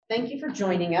Thank you for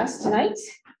joining us tonight.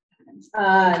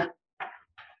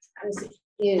 This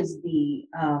is the,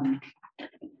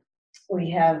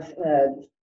 we have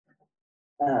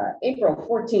April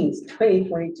 14th,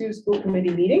 2022 school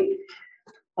committee meeting.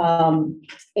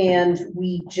 And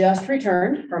we just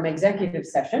returned from executive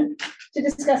session to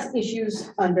discuss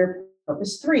issues under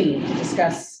purpose 3, to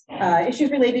discuss issues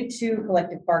related to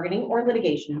collective bargaining or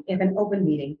litigation if an open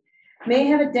meeting may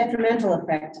have a detrimental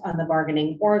effect on the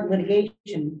bargaining or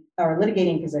litigation or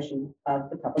litigating position of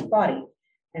the public body.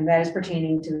 And that is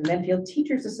pertaining to the Medfield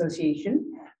Teachers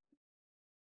Association,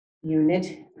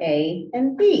 Unit A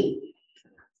and B.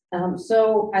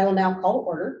 So I will now call to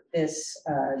order this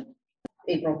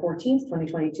April 14th,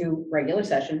 2022 regular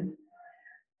session,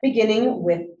 beginning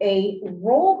with a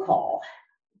roll call.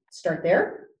 Start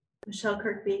there. Michelle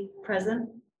Kirkby, present.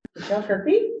 Michelle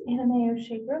Kirkby. Anna Mayo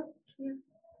Shaker.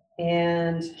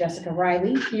 And Jessica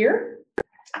Riley here.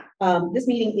 This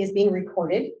meeting is being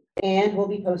recorded and will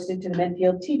be posted to the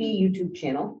Medfield TV YouTube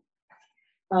channel.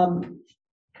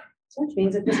 Which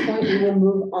means at this point we will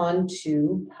move on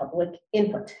to public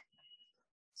input.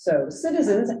 So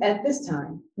citizens at this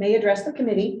time may address the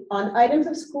committee on items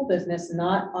of school business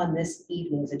not on this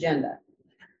evening's agenda.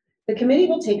 The committee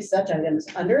will take such items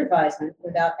under advisement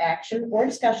without action or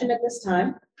discussion at this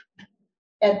time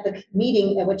at the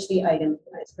meeting at which the item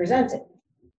is presented.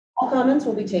 All comments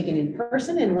will be taken in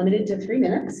person and limited to 3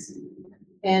 minutes.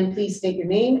 And please state your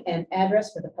name and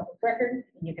address for the public record,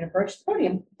 and you can approach the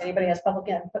podium. Anybody has public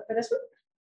input for this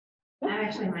one? I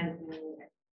actually might.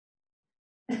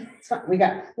 It's fine. We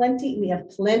have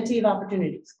plenty of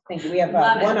opportunities. Thank you. We have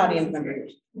one audience member here.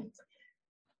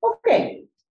 Okay.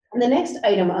 And the next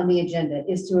item on the agenda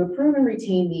is to approve and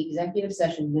retain the executive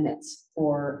session minutes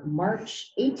for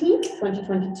March 18th,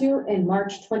 2022 and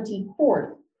March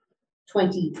 24th,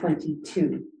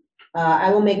 2022.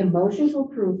 I will make a motion to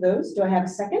approve those. Do I have a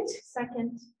second?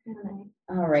 Second.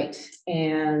 All right.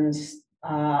 And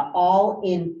all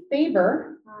in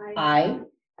favor? Aye.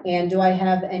 And do I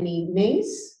have any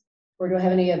nays or do I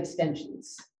have any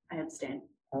abstentions? I abstain.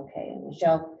 Okay. And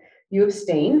Michelle, you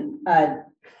abstain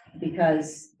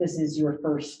because this is your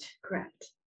first Correct.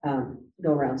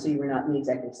 go around. So you were not in the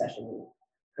executive session.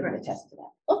 Correct. Attest to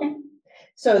that. Okay.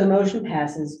 So the motion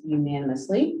passes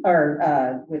unanimously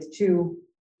or with 2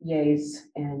 yeas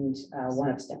and 1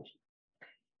 abstention.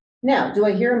 Now, do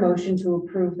I hear a motion to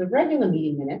approve the regular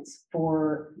meeting minutes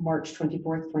for March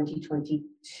 24th,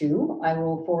 2022? I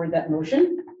will forward that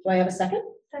motion. Do I have a second?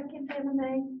 Second, Anna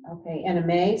May. Okay, Anna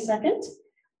May, second.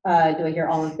 Do I hear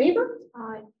all in favor?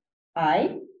 Aye.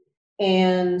 Aye.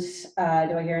 And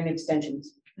do I hear any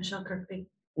abstentions? Michelle Kirkby.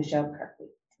 Michelle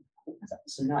Kirkby.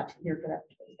 So not here for that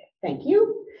today. Thank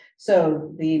you.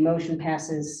 So the motion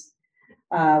passes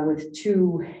with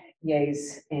 2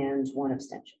 yeas and 1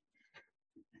 abstention.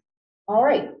 All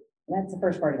right, that's the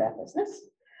first part of that business.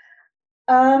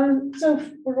 So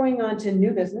we're going on to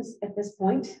new business at this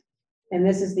point, and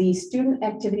this is the student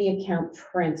activity account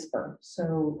transfer.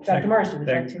 So Dr. Marston, would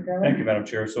you like to go? Thank you, Madam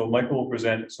Chair. So Michael will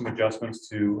present some adjustments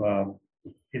to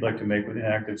he'd like to make with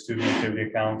inactive student activity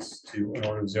accounts in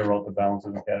order to zero out the balance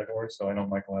of the category. So I know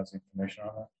Michael has information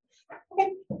on that.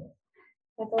 Okay.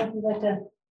 Michael, if you'd like to.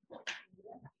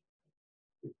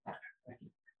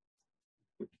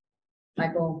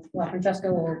 Michael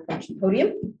LaFrancesco will approach the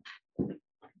podium.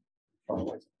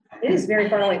 It is very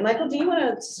far away. Michael, do you want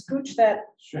to scooch that?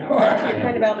 Sure. You're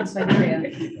kind of out in Siberia.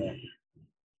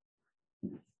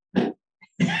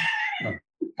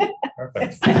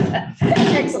 Perfect.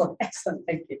 Excellent, excellent.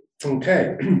 Thank you.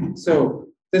 Okay, so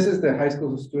this is the high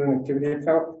school student activity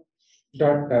account.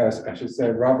 I should say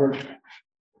Robert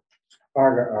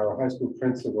Varga, our high school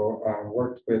principal,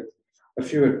 worked with a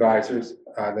few advisors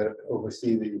that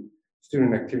oversee the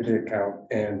student activity account,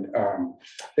 and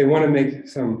they want to make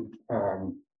some,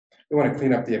 they want to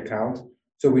clean up the account.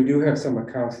 So we do have some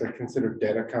accounts that are considered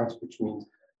dead accounts, which means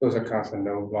those accounts are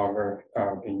no longer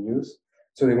in use.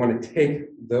 So they want to take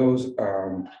those,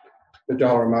 the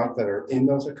dollar amount that are in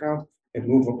those accounts and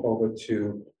move them over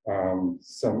to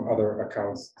some other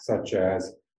accounts, such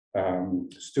as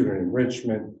student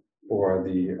enrichment or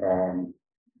the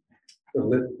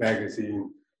Lit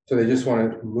magazine. So they just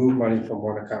want to move money from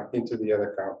one account into the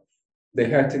other account. They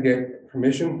had to get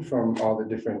permission from all the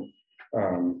different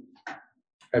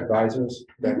advisors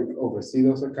that oversee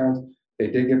those accounts. They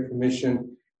did get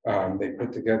permission. They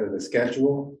put together the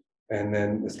schedule, and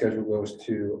then the schedule goes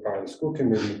to the school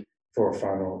committee for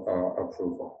final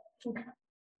approval. Okay.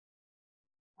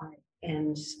 All right.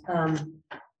 And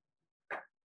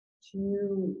do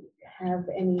you have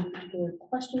any particular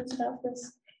questions about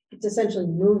this? It's essentially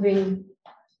moving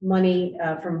money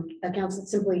from accounts that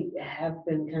simply have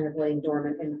been kind of laying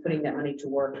dormant and putting that money to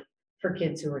work for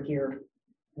kids who are here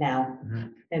now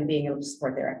Mhm. and being able to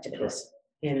support their activities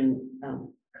in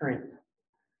current.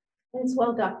 And it's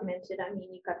well documented. I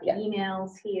mean, you've got the Yeah.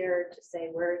 emails here to say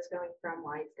where it's going from,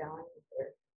 why it's going.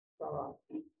 Well,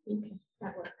 okay,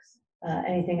 that works.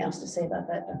 Anything else to say about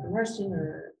that, Dr. Marston,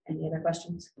 or any other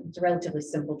questions? It's a relatively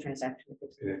simple transaction. If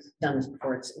It is. it's done this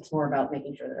before, it's more about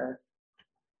making sure that our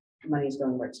money is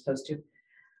going where it's supposed to.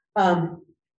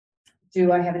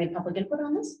 Do I have any public input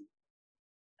on this?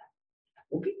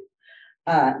 Okay.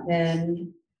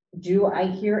 Then do I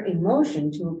hear a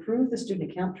motion to approve the student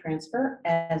account transfer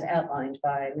as outlined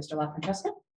by Mr. La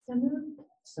Francesca? So moved.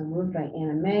 So moved by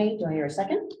Anna May. Do I hear a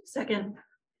second? Second.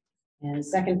 And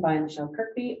second by Michelle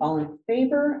Kirkby. All in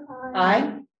favor?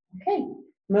 Aye. Okay,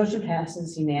 motion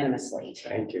passes unanimously.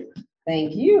 Thank you.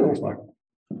 Thank you. Thanks, Michael.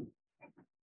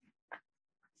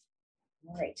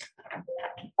 All right.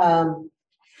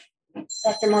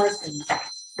 Dr. Marston.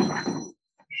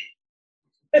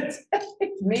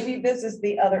 Maybe this is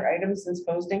the other item since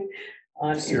posting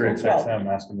on April Sirius 12th. XM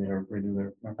asking me to redo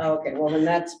their. Okay, well, then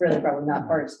that's really probably not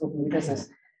part of school committee business.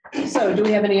 So do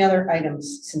we have any other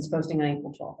items since posting on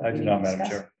April 12th? I do not, Madam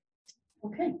Chair.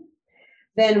 Okay,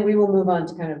 then we will move on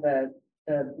to kind of the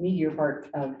meatier part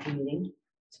of the meeting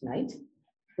tonight,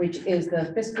 which is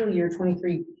the fiscal year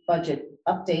 23 budget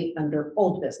update under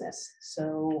old business.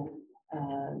 So,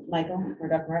 Michael or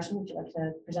Dr. Marson, would you like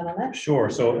to present on that? Sure.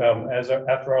 So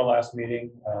after our last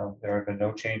meeting, there have been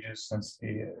no changes since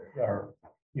you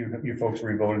folks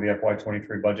revoted the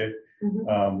FY23 budget.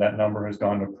 Mhm. That number has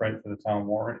gone to print for the town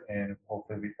warrant and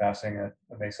hopefully be passing at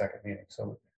the May 2nd meeting.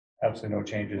 So absolutely no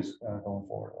changes going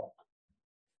forward at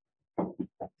all.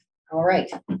 All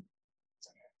right.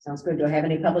 Sounds good. Do I have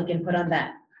any public input on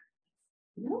that?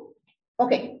 No?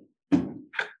 Okay.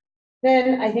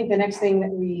 Then I think the next thing that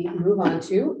we move on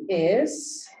to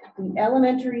is the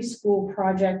elementary school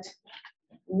project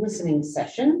listening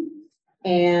session.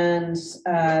 And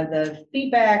the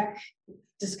feedback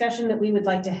discussion that we would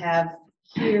like to have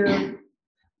here.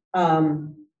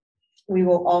 We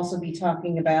will also be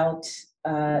talking about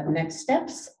next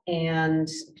steps and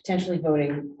potentially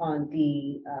voting on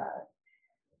the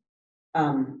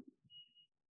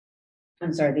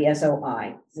I'm sorry, the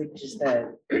SOI, which is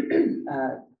the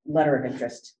letter of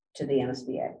interest to the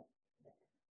MSBA.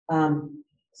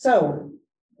 So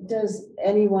does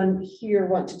anyone here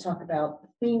want to talk about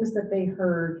things that they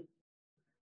heard,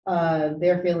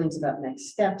 their feelings about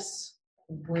next steps,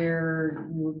 where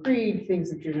you agreed, things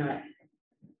that you're not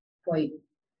quite,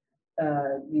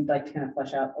 you'd like to kind of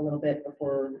flesh out a little bit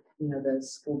before, you know, the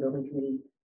school building committee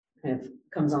kind of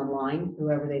comes online,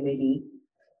 whoever they may be.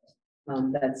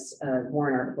 That's a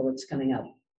warrant article that's coming up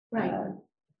Right.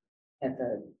 at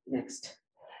the next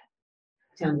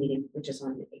town meeting, which is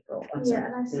on April. I'm Yeah, sorry.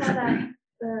 and I saw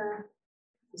that,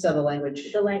 So the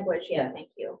language. the language, yeah, Yeah. thank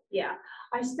you. Yeah,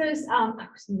 I suppose I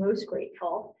was most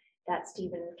grateful that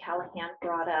Stephen Callahan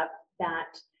brought up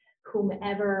that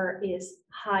whomever is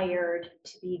hired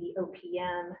to be the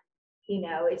OPM, you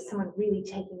know, is someone really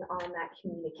taking on that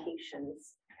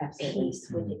communications Absolutely.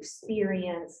 piece with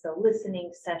experience, the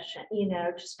listening session, you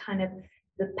know, just kind of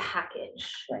the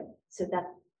package. Right. So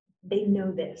that they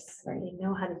know this, Right. they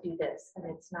know how to do this, and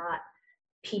it's not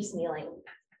piecemealing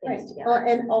Right. things together.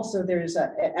 And also there's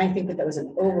I think that was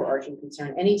an overarching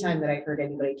concern. Anytime that I heard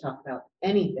anybody talk about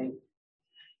anything,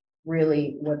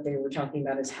 really what they were talking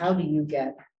about is how do you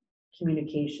get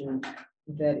communication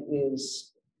that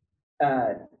is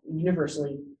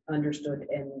universally understood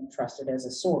and trusted as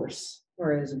a source,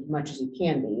 or as much as you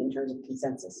can be in terms of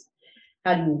consensus.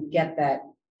 How do you get that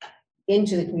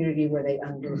into the community where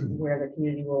where the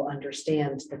community will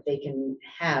understand that they can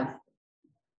have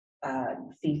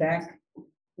feedback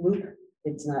loop?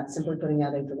 It's not simply putting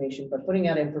out information, but putting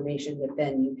out information that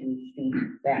then you can feed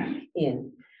back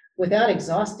in without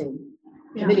exhausting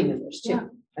committee members too. Yeah.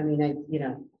 I mean,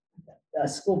 a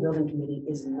school building committee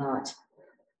is not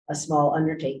a small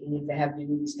undertaking. If they have to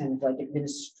do these kind of like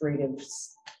administrative,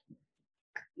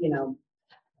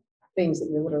 things that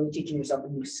you're literally teaching yourself a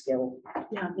new skill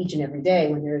Yeah. each and every day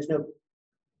when there is no,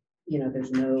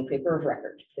 there's no paper of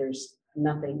record. There's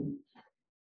nothing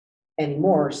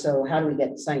anymore. So how do we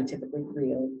get scientifically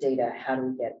real data? How do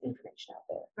we get information out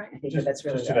there? Right. I think that Just that's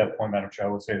really just to that point, Madam Chair, I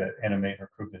would say that Anna May and her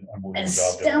crew did an unbelievable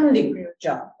job. doing it. astounding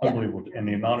job. Yeah. Unbelievable. And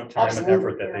the amount of time and Absolutely.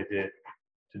 effort that they did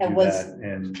to It do was that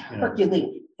and,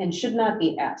 Herculean and should not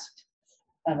be asked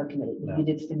of a committee. No. You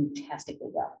did fantastically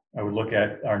well. I would look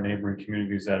at our neighboring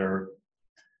communities that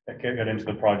got into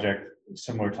the project,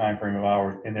 similar time frame of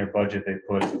ours, in their budget, they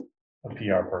put a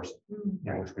PR person,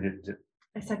 which we didn't do.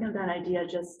 I second that idea,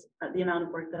 just the amount of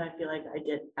work that I feel like I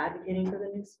did advocating for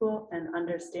the new school and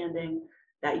understanding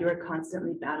that you are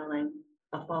constantly battling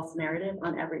a false narrative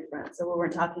on every front. So when we're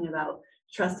talking about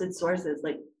trusted sources,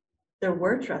 like there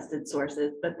were trusted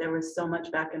sources, but there was so much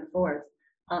back and forth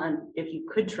on if you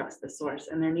could trust the source,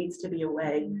 and there needs to be a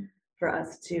way for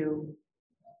us to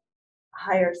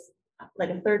hire like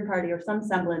a third party or some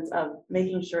semblance of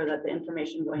making sure that the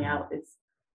information going out is,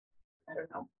 I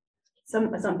don't know,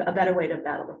 a better way to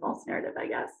battle the false narrative, I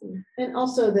guess. And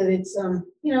also that it's,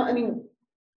 you know, I mean,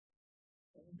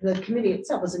 the committee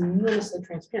itself is enormously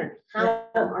transparent. How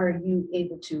are you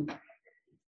able to,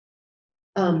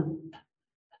 how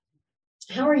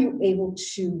are you able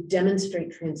to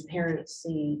demonstrate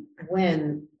transparency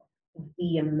when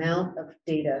the amount of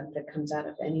data that comes out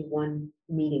of any one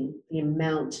meeting, the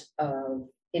amount of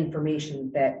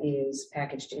information that is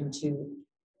packaged into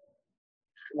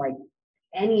like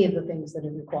any of the things that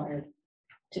are required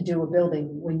to do a building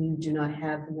when you do not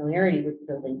have familiarity with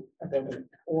building a building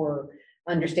or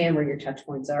understand where your touch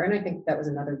points are. And I think that was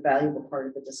another valuable part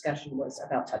of the discussion was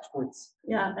about touch points.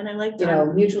 Yeah, and I like, You know,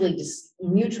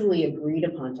 mutually agreed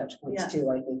upon touch points Yes. too,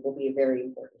 I think will be a very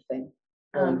important thing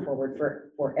going forward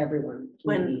for everyone.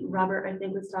 when Robert, I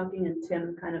think, was talking and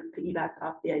Tim kind of piggybacked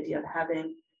off the idea of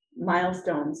having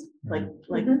milestones, like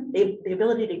the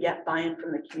ability to get buy-in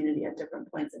from the community at different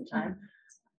points in time.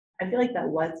 I feel like that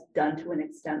was done to an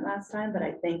extent last time, but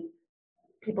I think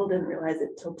people didn't realize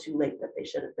it till too late that they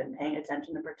should have been paying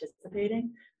attention and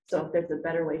participating. So if there's a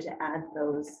better way to add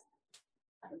those,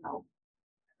 I don't know,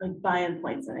 like buy-in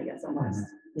points, and I guess almost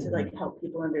to like help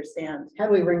people understand. How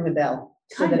do we ring the bell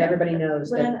so that Kind of. everybody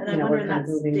knows But that, and you I know, wonder we're in kind of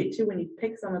that moving. state too, when you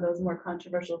pick some of those more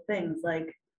controversial things site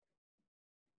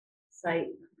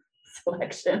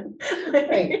selection.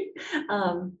 Right.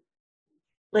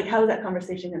 Like how is that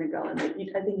conversation gonna go? And like,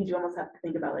 I think you do almost have to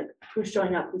think about like who's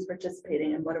showing up, who's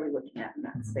participating, and what are we looking at in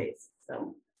that space,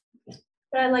 so.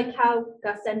 But I like how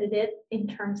Gus ended it in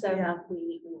terms of Yeah.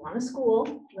 we want a school,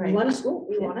 We want a school.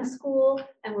 we want a school,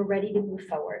 and we're ready to move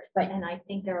forward. Right. And I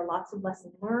think there are lots of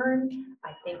lessons learned.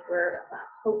 I think we're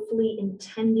hopefully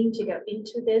intending to go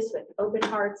into this with open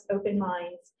hearts, open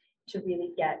minds to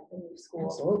really get a new school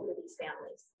Absolutely. for these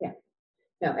families.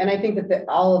 No, and I think that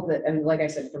all of the, and like I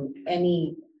said, from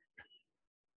any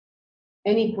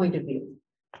point of view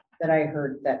that I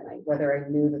heard that night, whether I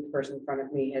knew that the person in front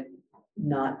of me had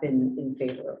not been in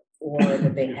favor or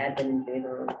that they had been in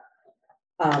favor,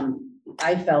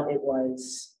 I felt it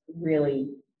was really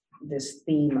this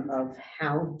theme of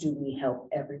how do we help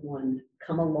everyone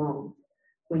come along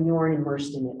when you're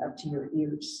immersed in it up to your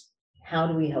ears? How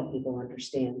do we help people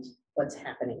understand what's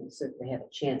happening so that they have a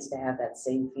chance to have that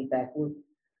same feedback loop?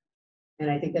 And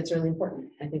I think that's really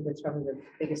important. I think that's probably the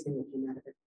biggest thing that came out of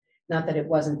it. Not that it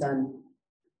wasn't done.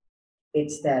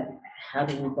 It's that how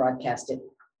do we broadcast it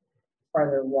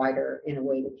farther, wider in a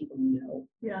way that people know,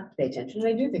 Yeah, pay attention. And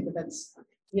I do think that that's,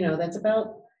 you know, that's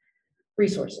about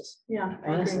resources. yeah.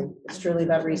 I Honestly, agree. it's truly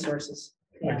about resources.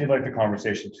 I did like the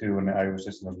conversation too, and I was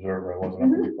just an observer, I wasn't up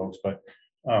with you folks, but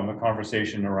a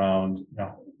conversation around, you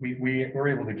know, we were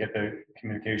able to get the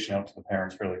communication out to the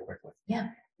parents fairly quickly. Yeah.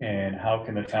 And how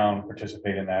can the town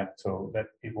participate in that so that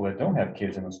people that don't have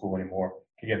kids in the school anymore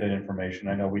can get that information?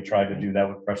 I know we tried to do that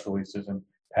with press releases and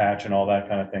patch and all that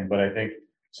kind of thing, but I think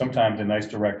sometimes a nice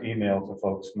direct email to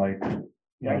folks might, you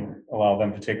know, allow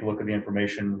them to take a look at the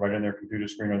information right on their computer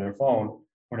screen or their phone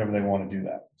whenever they want to do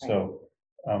that. So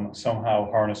somehow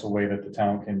harness a way that the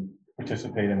town can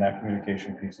participate in that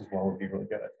communication piece as well would be really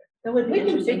good, I think. That would be We can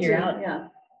interesting figure too, out yeah.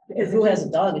 Because who has a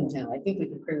dog in town? I think we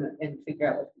can pretty much and figure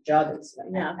out what the job is.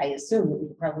 Yeah. I assume that we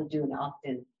could probably do an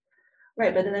opt-in.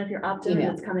 Right, but then if you're opting and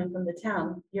Email. it's coming from the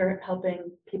town, you're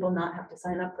helping people not have to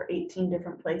sign up for 18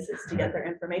 different places to get their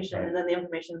information, and then the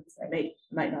information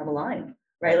might not align,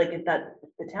 right? Like if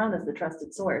the town is the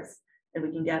trusted source, and we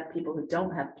can get people who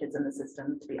don't have kids in the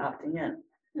system to be opting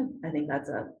in. I think that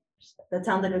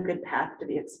sounds like a good path to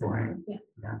be exploring.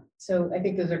 So I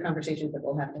think those are conversations that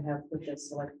we'll have to have with the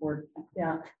select board.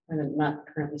 Yeah, And then not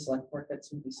currently select board, but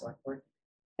soon be select board.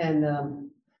 And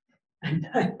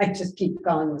I just keep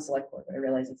calling the select board, but I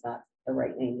realize it's not the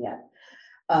right name yet.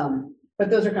 But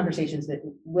those are conversations that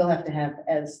we'll have to have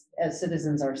as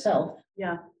citizens ourselves.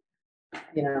 Yeah.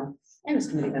 You know, and as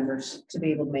committee members to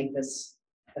be able to make this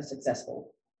a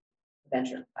successful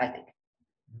venture, I think.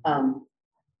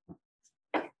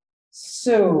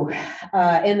 So,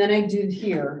 and then I do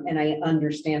hear, and I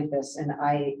understand this, and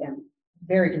I am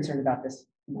very concerned about this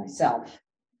myself,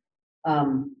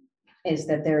 is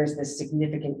that there is this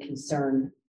significant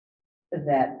concern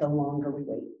that the longer we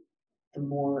wait, the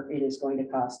more it is going to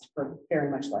cost for very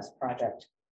much less project.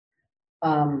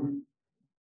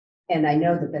 And I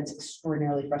know that that's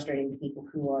extraordinarily frustrating to people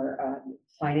who are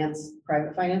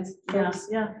private finance Yeah, folks,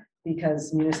 yeah,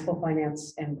 because municipal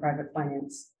finance and private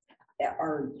finance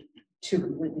are two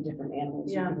completely different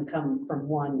animals. You Yeah. can come from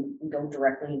one and go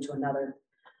directly into another.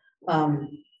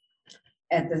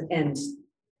 At the end,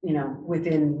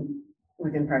 within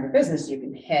private business, you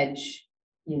can hedge,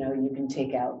 you can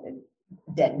take out the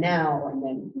debt now and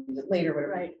then use it later,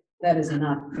 whatever. right, That is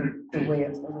not the way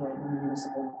of the world in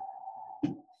municipal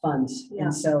funds. Yeah.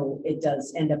 And so it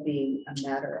does end up being a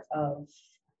matter of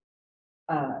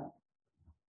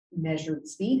measured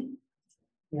speed.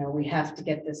 We have to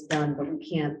get this done, but we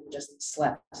can't just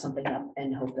slap something up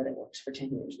and hope that it works for 10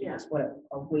 years. Yeah. Because what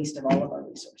a waste of all of our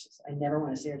resources. I never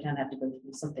want to see our town have to go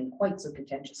through something quite so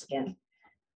contentious again.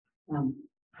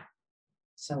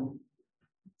 So.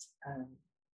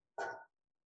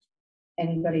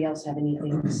 Anybody else have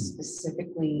anything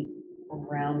specifically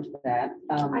around that?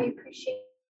 I appreciate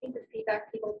the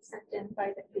feedback people sent in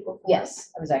by the Google form.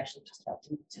 Yes, I was actually just about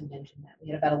to mention that. We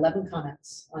had about 11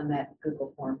 comments on that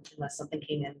Google form, unless something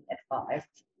came in at 5.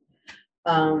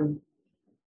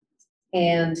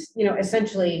 And,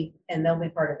 essentially, and they'll be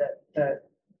part of the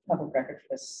public record for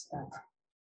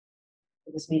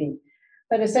this meeting.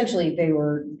 But essentially, they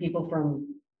were people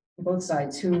from both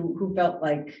sides who felt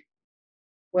like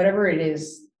whatever it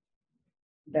is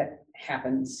that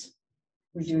happens,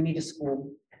 we do need a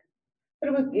school. But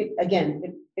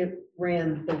it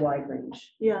ran the wide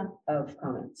range yeah. of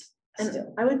comments And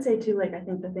still. I would say too, like, I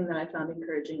think the thing that I found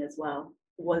encouraging as well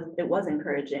was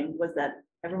that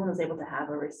everyone was able to have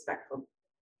a respectful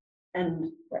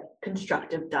and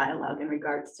constructive dialogue in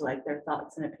regards to like their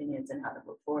thoughts and opinions and how to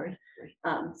move forward.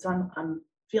 So I'm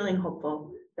feeling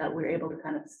hopeful that we're able to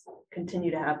kind of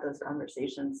continue to have those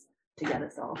conversations to get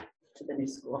us all to the new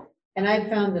school. And I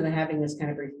found that having this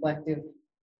kind of reflective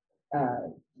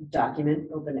document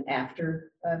open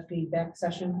after a feedback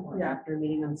session or Yeah. after a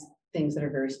meeting on things that are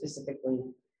very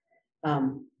specifically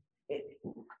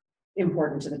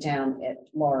important to the town at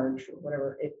large or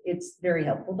whatever, it's very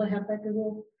helpful to have that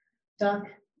Google Doc.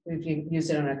 We've used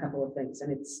it on a couple of things,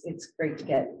 and it's great to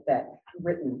get that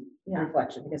written Yeah.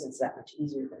 reflection because it's that much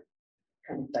easier to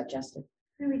kind of digest it.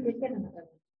 And we did get another one.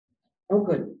 Oh,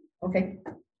 good. Okay.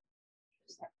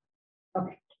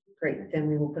 Okay, great. Then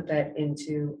we will put that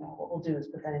into, what we'll do is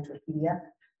put that into a PDF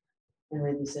and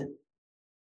release it.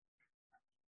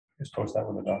 Just post that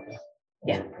with the document.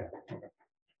 Yeah. Okay.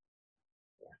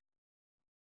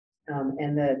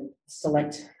 And the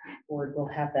select board will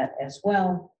have that as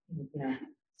well,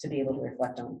 to be able to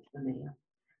reflect on when they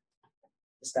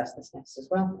discuss this next as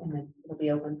well, and then it'll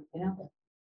be open and out there.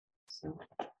 So,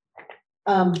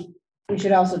 we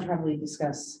should also probably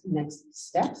discuss next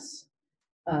steps.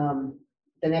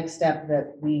 The next step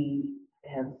that we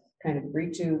have kind of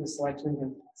agreed to, the selectmen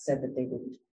have said that they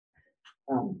would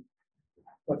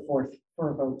put forth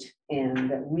for a vote, and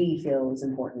that we feel is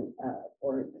important,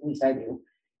 or at least I do,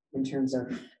 in terms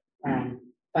of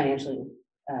financially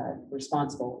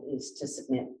responsible, is to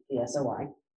submit the SOI.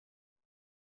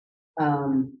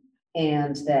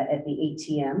 And that at the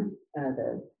ATM,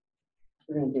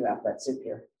 we're going to do alphabet soup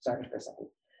here, sorry for a second.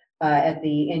 At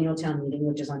the annual town meeting,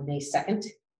 which is on May 2nd,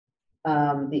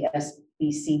 the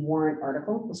SBC warrant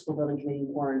article, the school building committee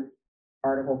warrant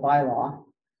article bylaw,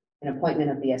 an appointment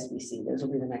of the SBC, those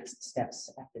will be the next steps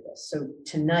after this. So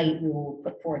tonight we will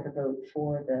put forth a vote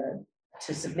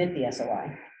to submit the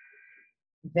SOI.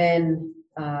 Then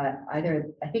I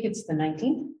think it's the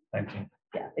 19th. 19.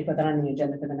 Yeah, they put that on the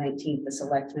agenda for the 19th. The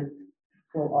selectmen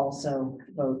will also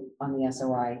vote on the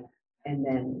SOI, and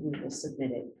then we will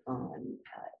submit it on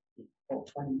April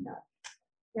 29th.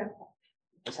 Yeah.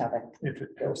 That's how that, If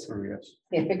it goes through, yes.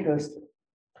 if it goes through.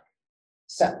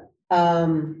 So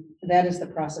that is the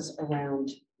process around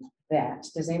that.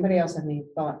 Does anybody else have any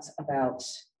thoughts about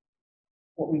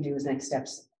what we do as next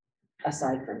steps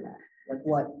aside from that? Like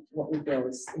what we feel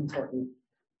is important?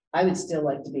 I would still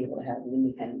like to be able to have an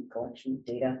independent collection of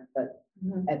data, but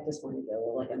at this point, I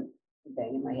feel like I'm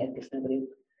banging my head because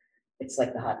it's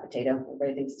like the hot potato.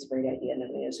 Everybody thinks it's a great idea.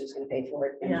 Nobody knows who's going to pay for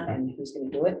it and who's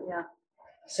going to do it. Yeah.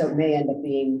 So it may end up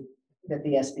being that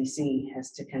the SBC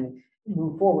has to kind of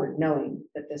move forward, knowing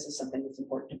that this is something that's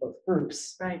important to both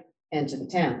groups Right. and to the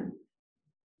town,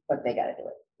 but they got to do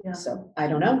it. Yeah. So I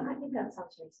don't know. I think that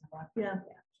sounds reasonable. Yeah.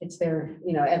 It's their,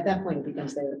 at that point, it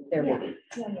becomes their Yeah. baby.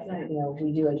 Yeah.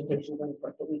 We do educational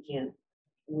input, but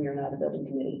we are not a building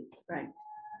committee. Right.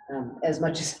 As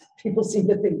much as people seem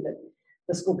to think that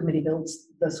the school committee builds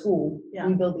the school, Yeah.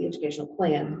 we build the educational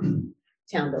plan,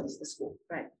 town builds the school.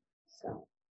 Right. So,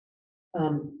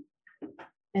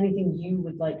 anything you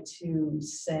would like to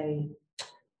say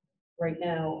right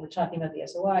now, we're talking about the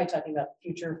SOI, talking about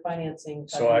future financing.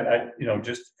 So talking I, about- you know,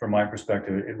 just from my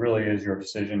perspective, it really is your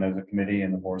decision as a committee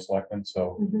and the board of selectmen,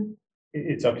 so Mhm.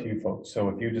 it's up to you folks. So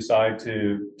if you decide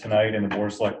to, tonight, and the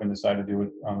board of selectmen decide to do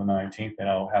it on the 19th, then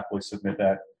I'll happily submit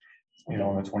that, you know,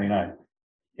 on the 29th.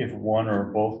 If one or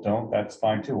both don't, that's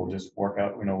fine too. We'll just work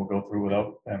out, you know, we'll go through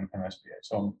without MSBA.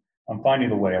 So I'm fine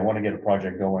either way. I want to get a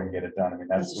project going and get it done. I mean,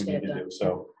 that's what we need to do.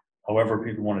 So however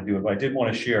people want to do it, but I did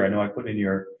want to share, I know I put in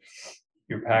your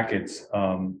packets,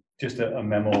 just a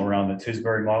memo around the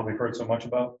Tisbury model we've heard so much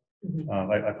about.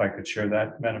 Mhm. If I could share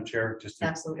that, Madam Chair, just to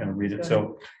Absolutely. kind of read it. Go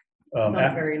So Sounds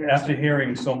very after interesting.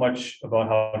 hearing so much about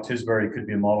how Tisbury could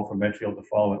be a model for Medfield to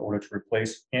follow in order to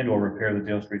replace and or repair the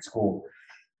Dale Street School,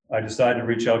 I decided to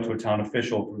reach out to a town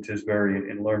official from Tisbury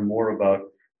and learn more about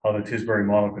how the Tisbury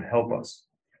model could help us.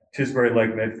 Tisbury,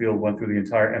 like Medfield, went through the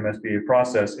entire MSBA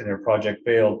process and their project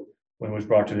failed when it was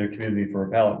brought to their community for a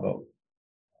ballot vote.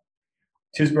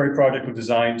 Tisbury project was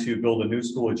designed to build a new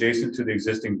school adjacent to the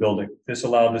existing building. This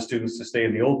allowed the students to stay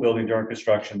in the old building during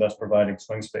construction, thus providing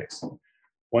swing space.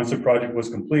 Once the project was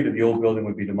completed, the old building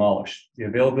would be demolished. The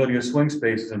availability of swing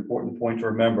space is an important point to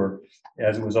remember,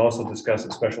 as it was also discussed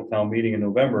at special town meeting in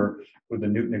November with the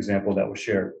Newton example that was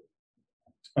shared.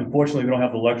 Unfortunately, we don't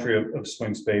have the luxury of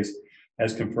swing space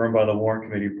as confirmed by the warrant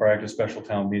committee prior to special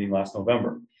town meeting last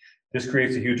November. This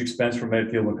creates a huge expense for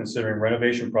Medfield when considering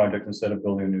renovation project instead of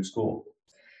building a new school.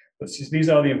 But these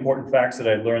are the important facts that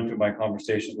I learned through my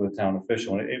conversations with a town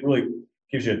official. And it really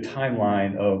gives you a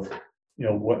timeline of, you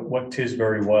know, what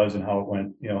Tisbury was and how it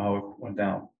went, you know, how it went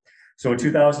down. So in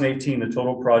 2018, the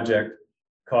total project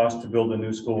cost to build a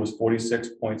new school was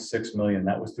 46.6 million.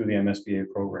 That was through the MSBA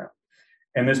program.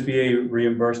 MSBA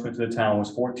reimbursement to the town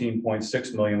was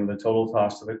 14.6 million, with the total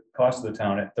cost of the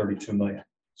town at 32 million.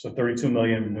 So 32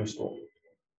 million in new school.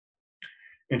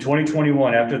 In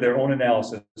 2021, after their own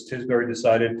analysis, Tisbury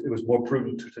decided it was more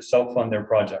prudent to self-fund their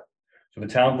project. So the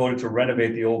town voted to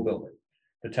renovate the old building.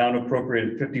 The town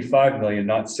appropriated 55 million,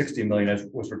 not 60 million, as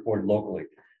was reported locally,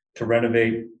 to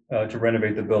renovate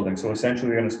the building. So essentially,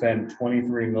 they're going to spend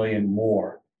 23 million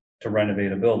more to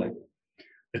renovate a building.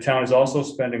 The town is also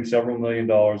spending several $1 million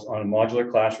on modular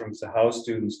classrooms to house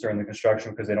students during the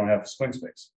construction because they don't have swing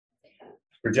space.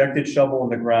 Projected shovel in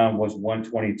the ground was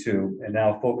 122, and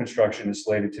now full construction is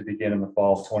slated to begin in the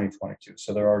fall of 2022.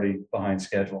 So they're already behind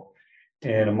schedule.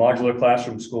 And a modular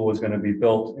classroom school is going to be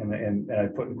built, and I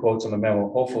put in quotes on the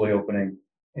memo, hopefully opening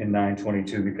in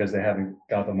 9/22 because they haven't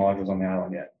got the modules on the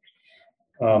island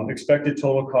yet. Expected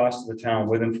total cost to the town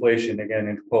with inflation, again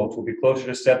in quotes, will be closer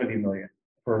to 70 million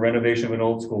for a renovation of an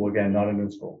old school, again, not a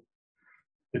new school.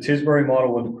 The Tisbury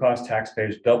model would cost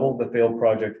taxpayers double the failed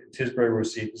project. Tisbury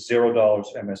received $0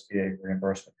 MSBA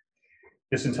reimbursement.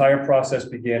 This entire process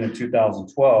began in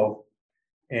 2012,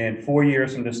 and 4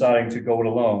 years from deciding to go it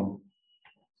alone,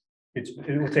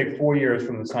 it will take 4 years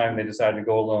from the time they decided to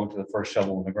go alone to the first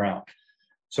shovel in the ground.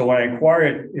 So when I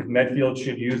inquired if Medfield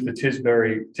should use the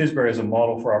Tisbury as a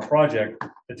model for our project,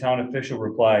 the town official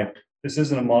replied, "This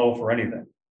isn't a model for anything.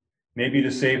 Maybe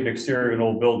to save an exterior of an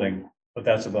old building, but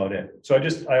that's about it." So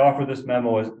I offer this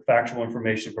memo as factual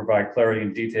information to provide clarity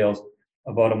and details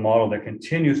about a model that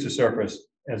continues to surface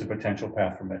as a potential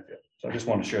path for Medfield. So I just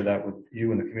want to share that with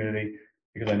you and the community,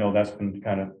 because I know that's been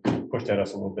kind of pushed at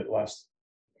us a little bit last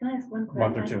Can I ask one month or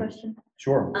clarifying two. question?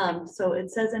 Sure. So it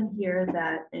says in here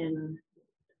that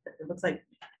it looks like,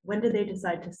 when did they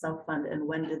decide to self-fund and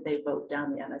when did they vote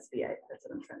down the MSBA? That's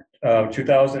what I'm trying to.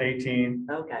 2018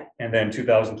 Okay, and then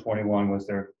 2021 was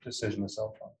their decision to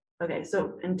self-fund, okay,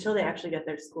 so until they actually get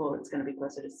their school, it's gonna be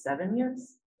closer to 7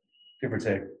 years? give or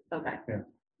take, Okay. Yeah.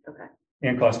 Okay,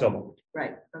 and cost double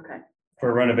right, okay, for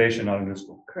a renovation, not a new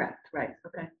school. correct, right,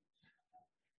 okay.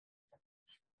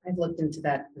 I've looked into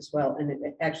that as well,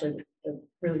 and actually, the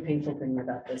really painful thing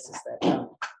about this is that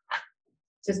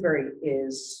Tisbury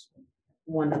is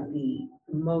one of the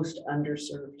most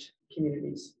underserved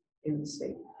communities in the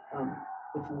state.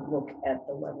 If you look at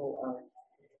the level of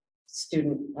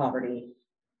student poverty.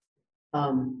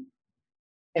 And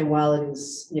while it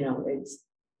is, you know,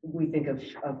 we think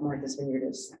of Martha's Vineyard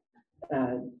as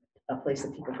a place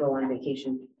that people go on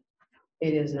vacation.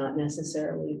 It is not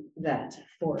necessarily that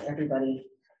for everybody,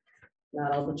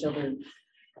 not all the children.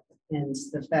 And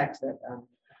the fact that,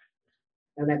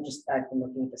 and I've been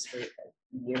looking at this for a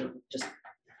year, just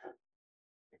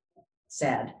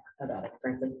sad about it,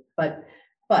 frankly, but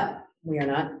we are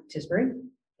not Tisbury,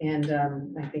 and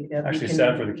I think that. we Actually can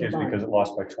sad for the kids move on. because it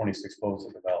lost by 26 votes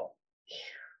at the ballot.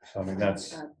 So I mean,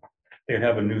 they'd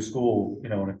have a new school, you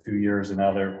know, in a few years, and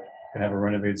now they're gonna have a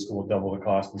renovated school, double the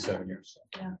cost in 7 years.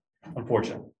 So, Yeah.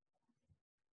 unfortunately.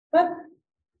 But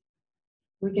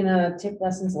we can take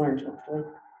lessons learned, hopefully.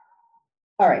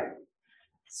 All right.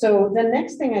 So the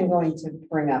next thing I'm going to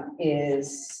bring up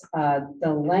is the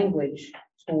language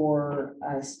for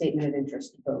a statement of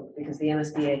interest vote, because the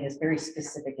MSBA has very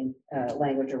specific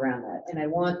language around that. And I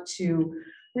want to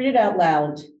read it out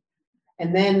loud,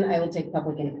 and then I will take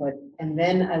public input, and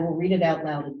then I will read it out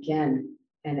loud again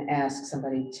and ask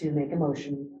somebody to make a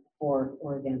motion for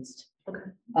or against.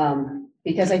 Okay.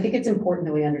 Because I think it's important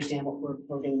that we understand what we're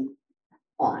voting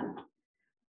on.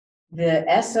 The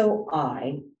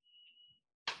SOI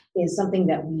is something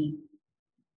that we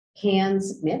can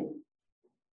submit.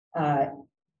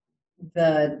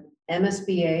 The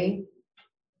MSBA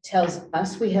tells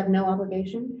us we have no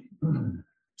obligation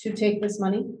to take this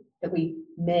money, that we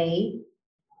may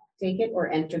take it or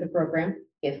enter the program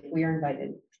if we are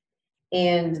invited.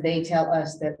 And they tell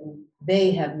us that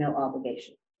they have no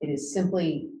obligation. It is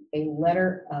simply a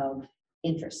letter of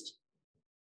interest.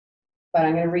 But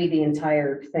I'm going to read the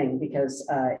entire thing because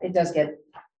it does get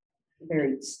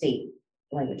very state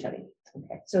language heavy.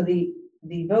 Okay, so the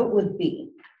vote would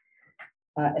be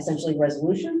essentially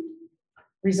resolution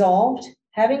resolved,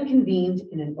 having convened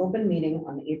in an open meeting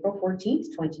on April 14th,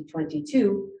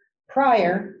 2022,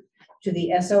 prior to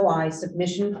the SOI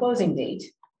submission closing date,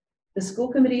 the school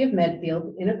committee of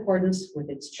Medfield, in accordance with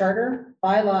its charter,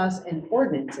 bylaws, and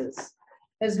ordinances,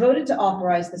 has voted to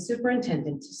authorize the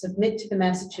superintendent to submit to the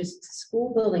Massachusetts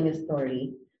School Building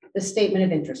Authority the statement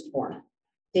of interest form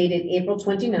dated April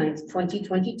 29th,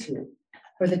 2022,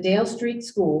 for the Dale Street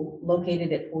School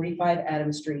located at 45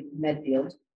 Adams Street,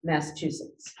 Medfield,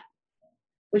 Massachusetts,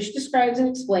 which describes and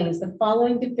explains the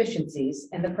following deficiencies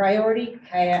and the priority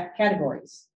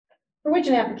categories for which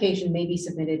an application may be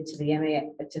submitted to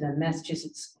the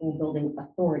Massachusetts School Building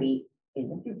Authority in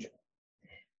the future.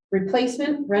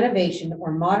 Replacement, renovation,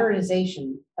 or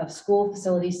modernization of school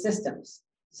facility systems,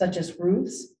 such as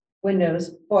roofs, windows,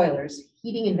 boilers,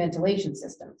 heating and ventilation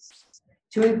systems,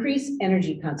 to increase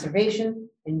energy conservation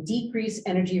and decrease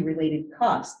energy-related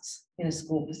costs in a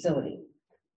school facility.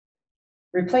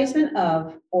 Replacement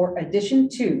of or addition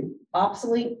to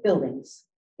obsolete buildings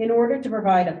in order to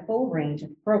provide a full range of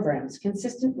programs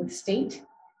consistent with state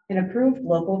and approved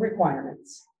local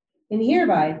requirements. And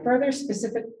hereby further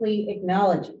specifically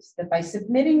acknowledges that by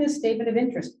submitting the statement of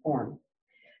interest form,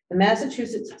 the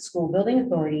Massachusetts School Building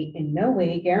Authority in no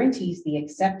way guarantees the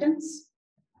acceptance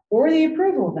or the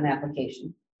approval of an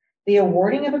application, the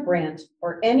awarding of a grant,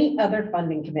 or any other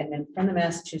funding commitment from the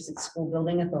Massachusetts School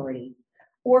Building Authority,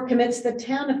 or commits the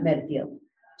town of Medfield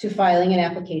to filing an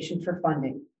application for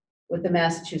funding with the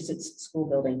Massachusetts School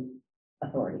Building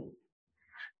Authority.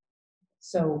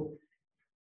 So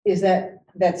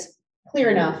that's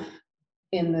clear enough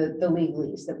in the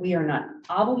legalese that we are not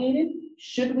obligated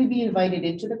should we be invited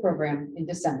into the program in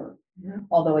December. Mhm.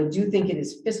 Although I do think it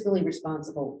is fiscally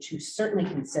responsible to certainly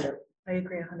consider, I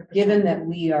agree 100%. given that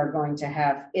we are going to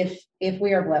have, if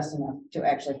we are blessed enough to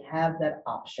actually have that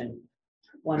option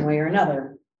one way or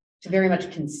another, to very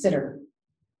much consider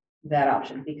that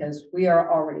option, because we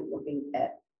are already looking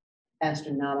at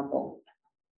astronomical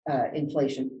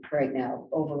inflation right now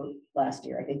over last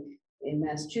year. I think in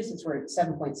Massachusetts, we're at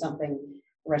 7 point something.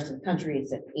 The rest of the country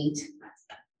is at 8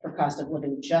 for cost of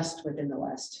living just within the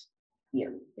last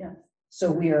year. Yeah.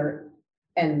 So we are,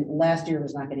 and last year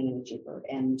was not getting any cheaper,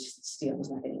 and steel was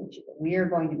not getting any cheaper. We are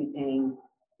going to be paying, no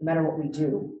matter what we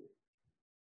do,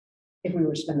 if we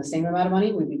were to spend the same amount of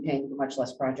money, we'd be paying for much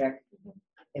less project.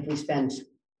 If we spend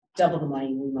double the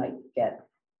money, we might get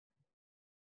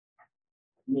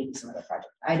maybe some other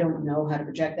project. I don't know how to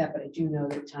project that, but I do know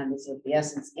that time is of the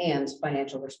essence and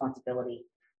financial responsibility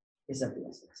is of the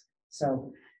essence.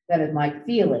 So that is my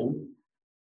feeling.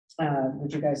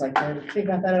 Would you guys like to think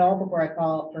about that at all before I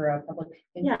call for a public?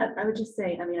 Yeah, I would just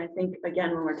say, I mean, I think,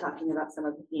 again, when we're talking about some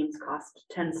of the themes, cost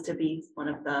tends to be one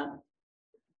of the,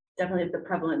 definitely the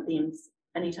prevalent themes.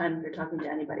 Anytime you're talking to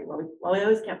anybody, while we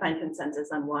always can't find consensus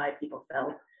on why people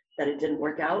felt that it didn't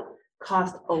work out,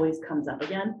 cost always comes up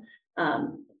again.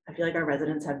 I feel like our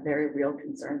residents have very real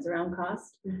concerns around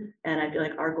cost. And I feel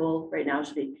like our goal right now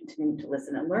should be continuing to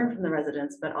listen and learn from the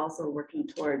residents, but also working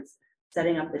towards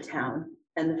setting up the town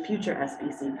and the future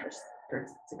SBC for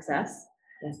success.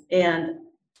 Yes. And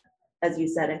as you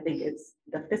said, I think it's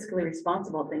the fiscally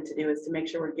responsible thing to do is to make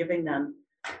sure we're giving them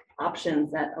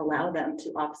options that allow them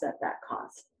to offset that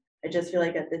cost. I just feel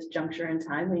like at this juncture in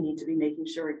time, we need to be making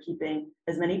sure we're keeping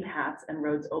as many paths and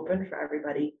roads open for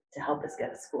everybody to help us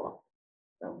get to school.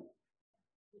 So.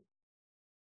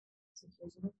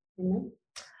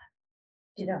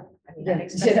 Ditto. I mean, Yeah, I've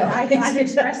expressed, ditto. I've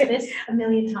expressed this a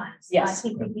million times. I Yes.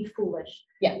 think we'd be foolish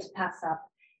Yeah. to pass up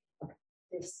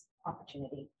this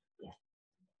opportunity.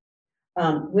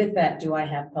 With that, do I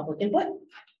have public input?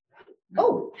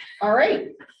 Oh, all right.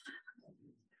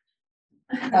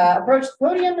 Approach the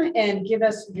podium and give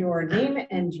us your name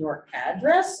and your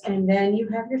address, and then you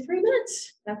have your 3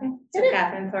 minutes. Okay, Get so it.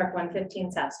 Catherine Thorpe,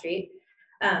 115 South Street.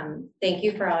 Thank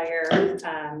you for all your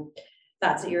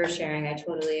thoughts that you were sharing. I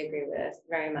totally agree with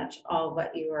very much all of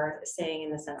what you were saying,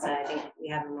 in the sense that I think we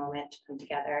have a moment to come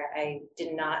together. I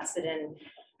did not sit in,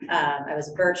 I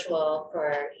was virtual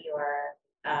for your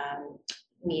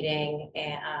meeting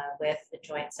with the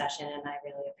joint session, and I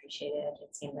really appreciated it.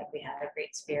 It seemed like we had a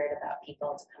great spirit about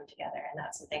people to come together, and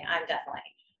that's something I'm definitely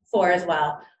for as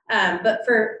well. But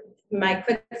for my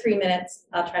quick 3 minutes,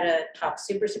 I'll try to talk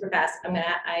super fast.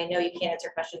 I know you can't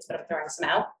answer questions, but I'm throwing some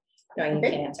out, knowing you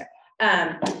can't answer.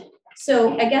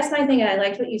 So I guess my thing, and I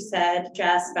liked what you said,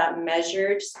 Jess, about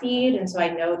measured speed. And so I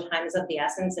know time is of the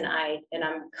essence, and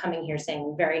I'm coming here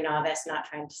saying very novice, not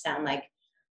trying to sound like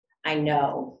I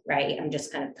know, right? I'm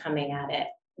just kind of coming at it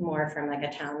more from like a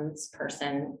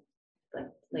townsperson,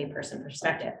 like layperson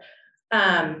perspective.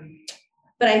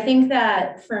 But I think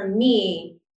that for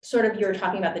me, sort of, you were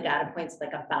talking about the data points,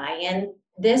 like a buy-in.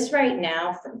 This right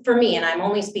now, for me, and I'm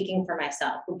only speaking for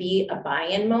myself, would be a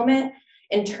buy-in moment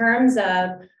in terms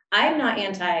of, I'm not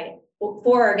for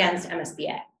or against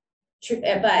MSBA.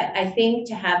 But I think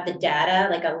to have the data,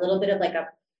 like a little bit of like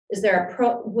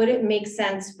would it make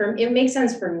sense it makes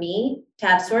sense for me to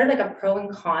have sort of like a pro and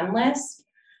con list,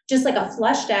 just like a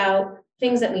flushed out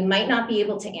things that we might not be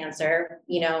able to answer,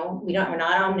 we're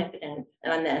not omnipotent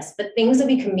on this, but things that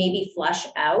we can maybe flush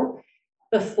out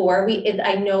before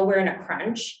I know we're in a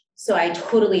crunch. So I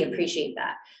totally appreciate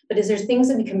that. But there's things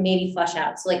that we can maybe flush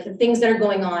out. So like the things that are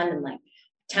going on in like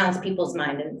townspeople's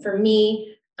mind. And for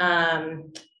me,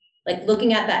 like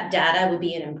looking at that data would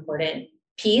be an important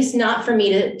piece, not for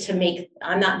me to make,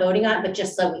 I'm not voting on it, but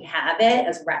just so we have it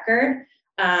as record.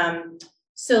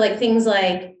 So like things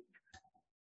like,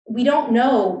 we don't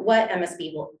know what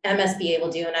MSBA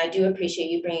will do. And I do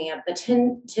appreciate you bringing up the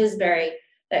Tisbury,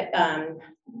 that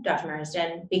Dr.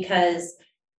 Marsden, because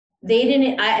they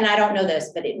didn't, and I don't know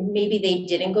this, but maybe they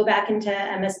didn't go back into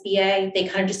MSBA. They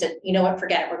kind of just said, you know what,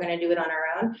 forget it, we're going to do it on our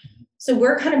own. So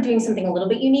we're kind of doing something a little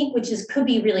bit unique, which could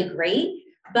be really great.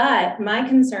 But my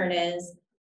concern is,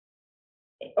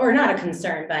 or not a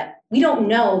concern, but we don't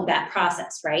know that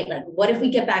process, right? Like, what if we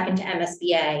get back into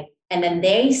MSBA and then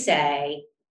they say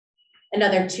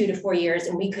another 2 to 4 years,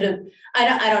 and we could have,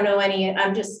 I don't know any,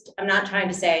 I'm not trying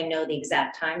to say I know the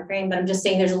exact time frame, but I'm just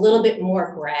saying there's a little bit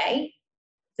more gray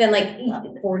than like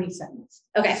 40 seconds.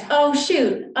 Okay. Oh,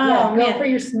 shoot. Oh, Yeah, man. go for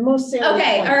your most salient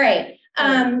Okay. point. All right.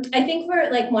 I think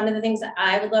for like one of the things that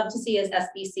I would love to see is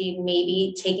SBC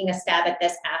maybe taking a stab at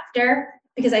this after,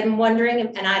 because I'm wondering,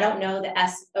 and I don't know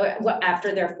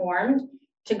after they're formed,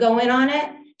 to go in on it,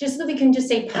 just so we can just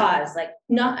say pause. Like,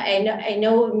 I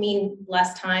know it would mean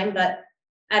less time, but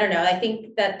I don't know. I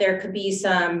think that there could be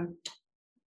some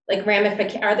like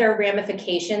are there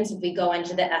ramifications if we go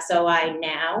into the SOI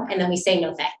now and then we say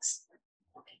no thanks?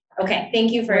 Okay,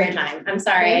 thank you for your time. I'm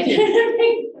sorry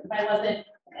if I wasn't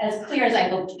as clear as I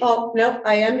hoped. Oh, no,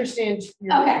 I understand.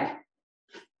 Okay.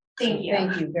 Thank you.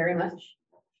 Thank you very much.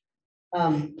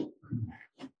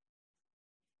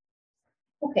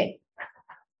 Okay.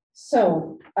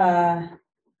 So,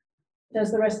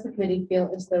 does the rest of the committee feel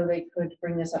as though they could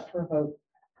bring this up for a vote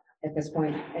at this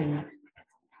point and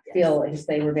feel as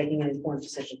they were making an informed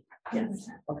decision? Yes.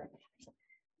 Okay.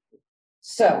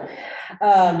 So,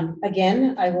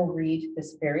 again, I will read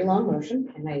this very long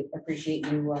motion, and I appreciate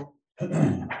you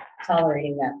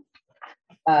tolerating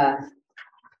that.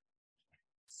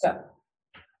 So,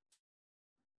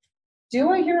 do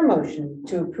I hear a motion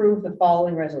to approve the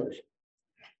following resolution?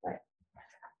 All right.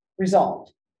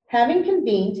 Resolved, having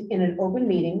convened in an open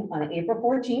meeting on April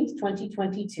 14th,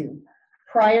 2022,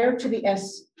 prior to the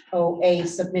SOA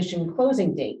submission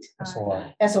closing date.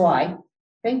 SOI,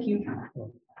 thank you.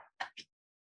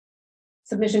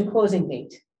 Submission closing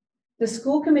date. The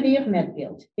school committee of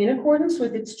Medfield, in accordance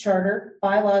with its charter,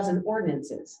 bylaws, and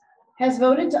ordinances, has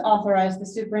voted to authorize the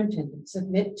superintendent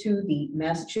submit to the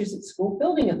Massachusetts School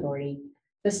Building Authority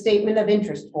the statement of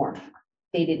interest form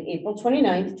dated April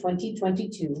 29th,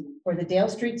 2022 for the Dale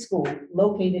Street School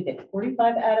located at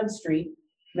 45 Adams Street,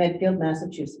 Medfield,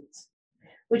 Massachusetts,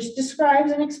 which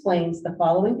describes and explains the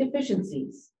following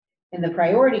deficiencies in the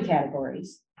priority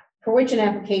categories for which an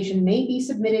application may be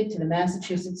submitted to the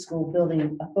Massachusetts School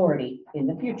Building Authority in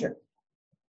the future.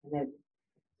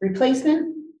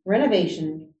 Replacement,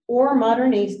 renovation, or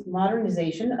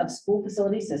modernization of school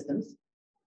facility systems,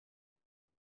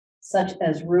 such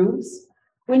as roofs,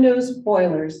 windows,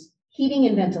 boilers, heating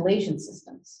and ventilation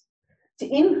systems, to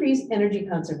increase energy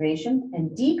conservation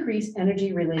and decrease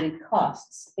energy-related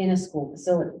costs in a school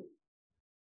facility.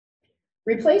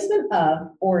 Replacement of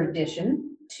or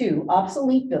addition to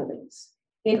obsolete buildings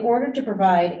in order to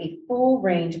provide a full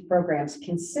range of programs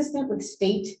consistent with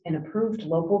state and approved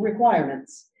local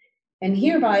requirements, and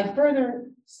hereby further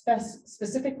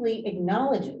specifically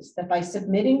acknowledges that by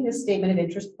submitting this statement of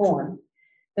interest form,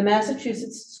 the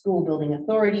Massachusetts School Building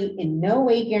Authority in no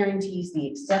way guarantees the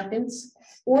acceptance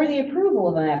or the approval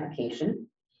of an application,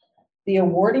 the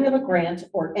awarding of a grant,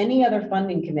 or any other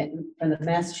funding commitment from the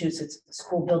Massachusetts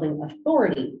School Building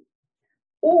Authority,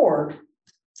 or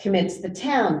commits the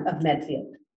town of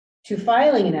Medfield to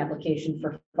filing an application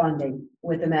for funding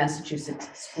with the Massachusetts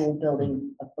School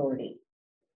Building Authority.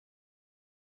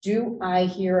 Do I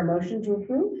hear a motion to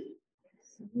approve?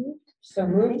 So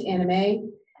moved, Anna Mae.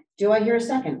 Do I hear a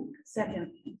second?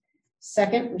 Second.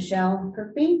 Second, Michelle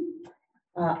Kirkby.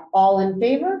 All in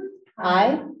favor?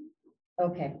 Aye.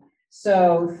 Okay,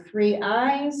 so 3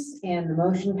 ayes and the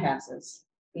motion passes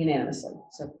unanimously.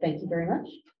 So thank you very much.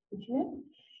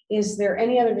 Is there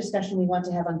any other discussion we want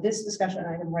to have on this discussion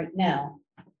item right now?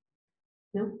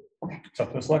 No? It's up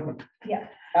to the selectmen.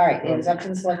 All right, it is up to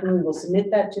the selectmen. We will submit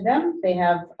that to them. They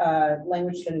have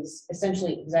language that is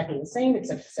essentially exactly the same,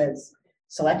 except it says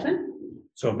selectmen.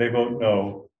 So if they vote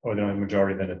no, or they don't have a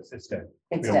majority, then it's dead.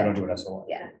 We It's don't dead. do an SOR.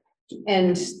 Yeah.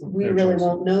 And we Their really choice.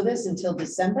 won't know this until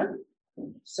December.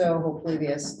 So hopefully the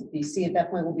SBC at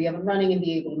that point will be up and running and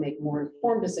be able to make a more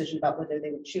informed decision about whether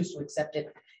they would choose to accept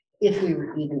it if we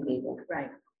were even able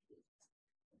Right.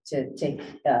 to take,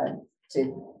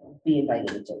 to be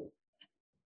invited to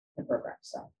the program,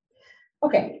 so.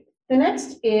 Okay, the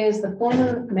next is the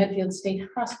former Medfield State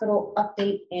Hospital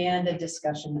update and a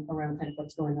discussion around kind of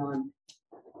what's going on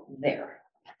there.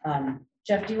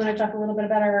 Jeff, do you want to talk a little bit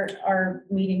about our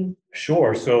meeting?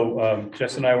 Sure. So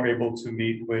Jess and I were able to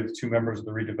meet with 2 members of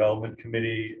the redevelopment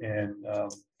committee and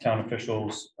town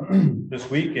officials this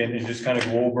week and just kind of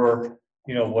go over,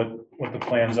 you know, what the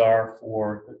plans are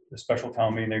for the special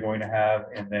town meeting they're going to have,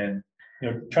 and then,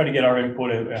 you know, try to get our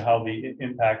input of how the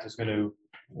impact is going to,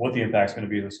 what the impact is going to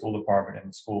be of the school department and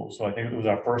the school. So I think it was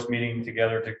our first meeting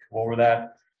together to go over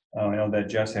that. I know that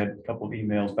Jess had a couple of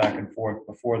emails back and forth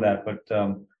before that, but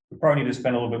we probably need to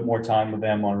spend a little bit more time with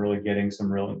them on really getting some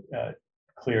real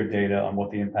clear data on what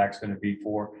the impact is going to be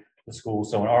for the school.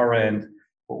 So on our end,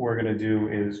 what we're going to do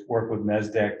is work with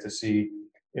NESDEC to see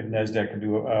if NESDEC can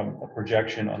do a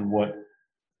projection on what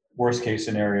worst case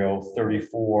scenario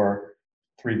 34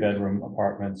 3-bedroom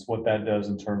apartments, what that does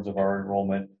in terms of our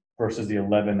enrollment versus the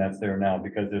 11 that's there now,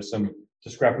 because there's some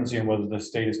discrepancy in whether the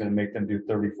state is going to make them do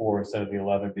 34 instead of the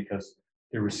 11 because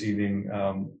they're receiving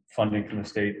funding from the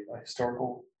state,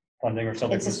 historical funding or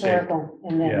something. It's from the state. historical,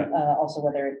 and then also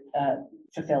whether it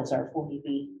fulfills our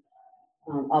 40B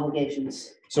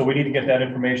obligations. So we need to get that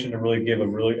information to really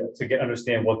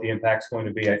understand what the impact's going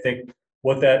to be. I think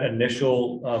what that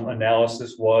initial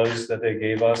analysis was that they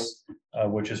gave us,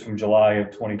 which is from July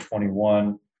of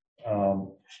 2021,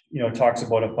 you know, talks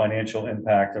about a financial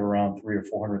impact of around $300,000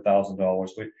 or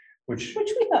 $400,000, which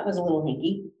we thought was a little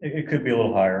hinky. it could be a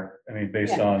little higher. I mean,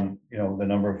 based Yeah. on, you know, the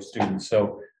number of students.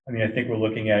 So, I mean, I think we're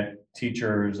looking at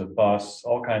teachers, a bus,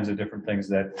 all kinds of different things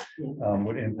that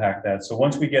would impact that. So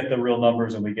once we get the real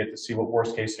numbers and we get to see what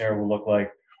worst case scenario will look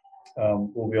like,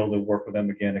 we'll be able to work with them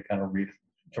again to kind of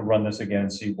run this again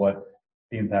and see what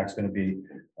the impact's going to be.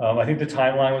 I think the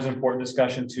timeline was an important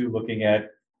discussion too, looking at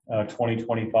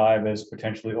 2025 as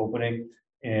potentially opening.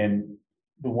 And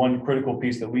the one critical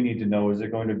piece that we need to know, is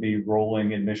it going to be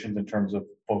rolling admissions in terms of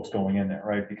folks going in there,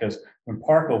 right? Because when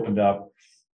Park opened up,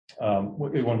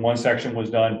 when one section was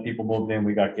done, people moved in,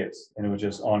 we got kids, and it was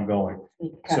just ongoing.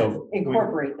 You kind So of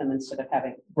incorporate them instead of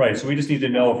having. Right, so we just need to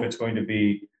know if it's going to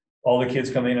be all the kids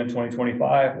come in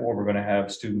 2025, or we're gonna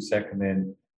have students that come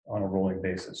in on a rolling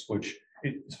basis, which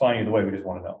it's fine either way, we just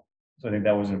wanna know. So I think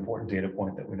that was an important data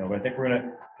point that we know, but I think we're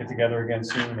gonna get together again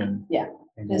soon and. Yeah.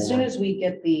 and go As soon over. as we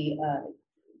get the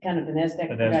kind of the NESDEC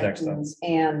The NESDEC projections,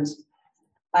 and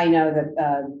I know that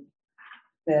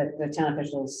the town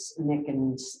officials, Nick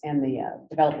and the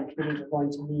development committee are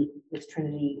going to meet with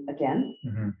Trinity again.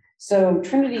 Mhm. So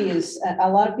Trinity is, a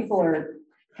lot of people are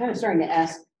kind of starting to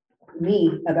ask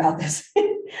me about this,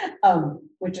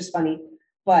 which is funny,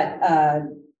 but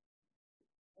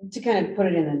to kind of put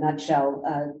it in a nutshell,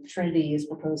 Trinity is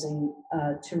proposing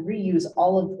to reuse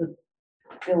all of the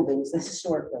buildings, the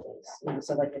historic buildings, you know,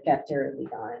 so like the cafeteria will be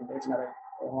gone, there's another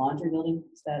laundry building,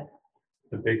 is that?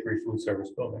 The bakery food service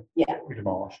building. Yeah. We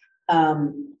demolished,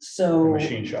 So. the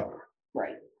machine shop.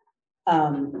 Right.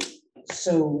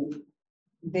 So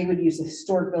they would use the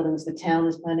historic buildings. The town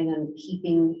is planning on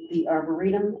keeping the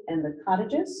arboretum and the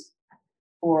cottages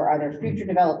for either future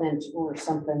development or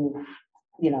something,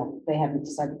 they haven't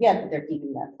decided yet, but they're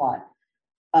keeping that plot.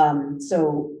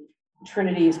 So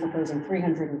Trinity is proposing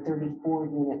 334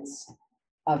 units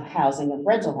of housing, of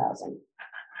rental housing,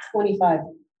 25%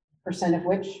 of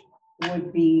which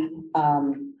would be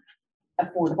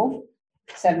affordable,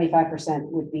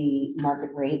 75% would be market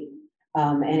rate.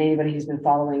 And anybody who's been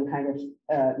following kind of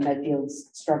Medfield's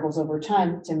struggles over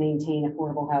time to maintain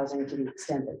affordable housing to the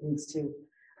extent that it needs to,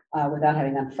 without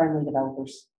having unfriendly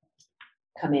developers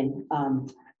come in,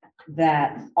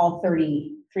 that all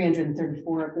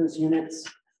 334 of those units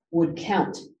would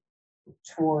count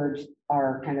toward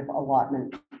our kind of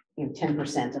allotment,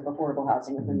 10% of affordable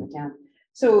housing within the town.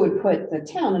 So it would put the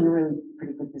town in a really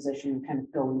pretty good position kind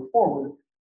of going forward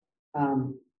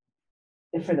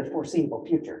for the foreseeable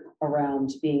future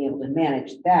around being able to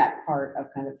manage that part of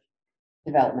kind of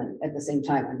development. At the same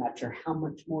time, I'm not sure how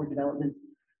much more development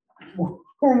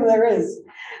room there is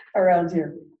around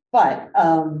here, but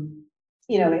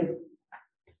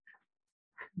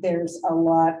there's a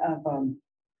lot of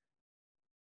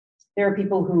there are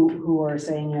people who are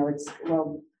saying,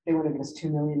 they want to give us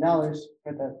 $2 million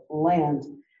for the land,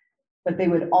 but they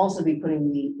would also be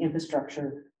putting the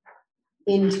infrastructure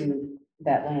into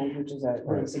that land, which is a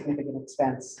really significant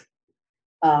expense.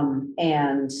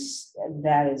 And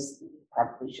that is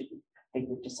probably should be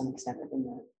figured to some extent within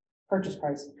the purchase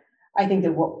price. I think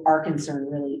that what our concern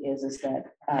really is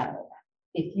that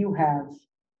if you have,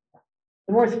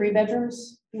 the more 3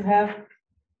 bedrooms you have,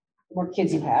 the more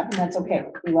kids you have, and that's okay.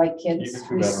 We like kids, Even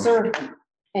 2 we bedrooms. serve them,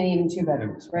 and even 2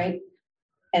 bedrooms, right?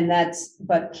 And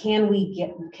but can we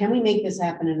make this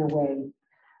happen in a way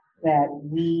that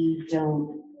we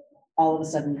don't all of a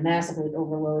sudden massively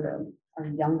overload our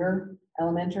younger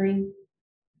elementary?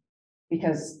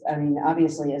 Because, I mean,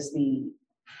 obviously, as the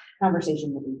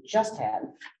conversation that we just had,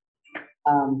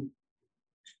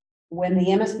 when the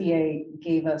MSBA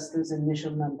gave us those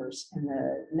initial numbers and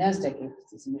the NASDAQ gave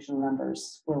us those initial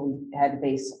numbers where we had to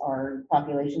base our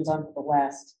populations on for the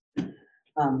last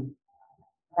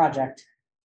project,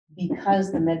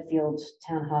 because the Medfield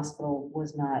Town Hospital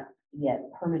was not yet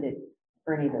permitted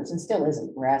for any of those, and still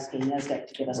isn't. We're asking NASDAQ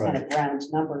to give us kind of round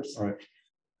numbers. Right.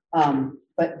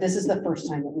 But this is the first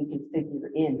time that we can figure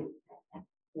in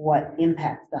what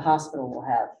impact the hospital will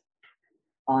have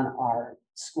on our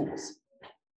schools.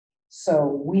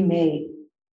 So we may,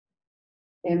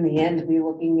 in the end, be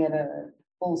looking at a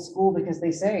full school because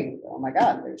they say, oh my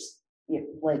God,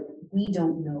 we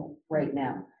don't know right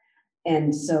now.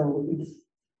 And so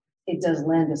it does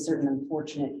lend a certain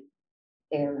unfortunate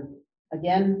air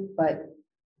again, but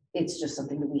it's just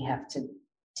something that we have to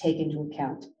take into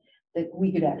account, that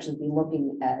we could actually be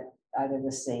looking at either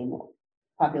the same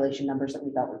population numbers that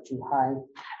we thought were too high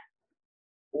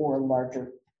or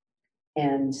larger.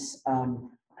 And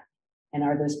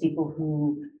are those people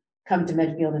who come to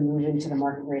Medfield and move into the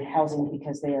market rate housing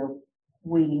because they are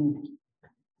waiting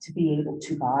to be able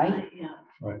to buy? Yeah.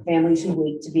 Right. Families who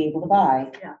wait to be able to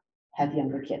buy Yeah. have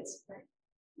younger kids.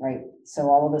 Right. So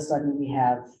all of a sudden we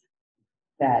have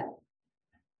that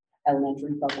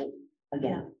elementary bubble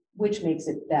again, which makes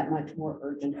it that much more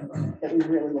urgent that we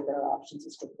really look at our options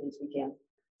as quickly as we can.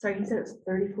 Sorry, you said it was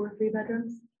 34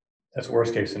 3-bedrooms? That's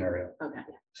worst case scenario. Okay,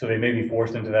 So they may be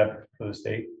forced into that for the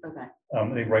state. okay,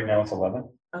 I think right now it's 11.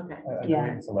 okay. I believe Yeah.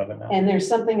 It's 11 now. And there's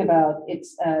something about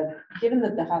it's, given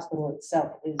that the hospital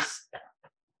itself is,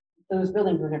 those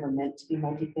buildings were never meant to be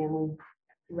multifamily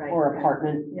Right. or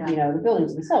apartment. Yeah. The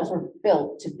buildings themselves were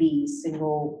built to be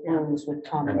single Yeah. rooms with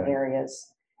common Right.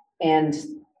 areas. And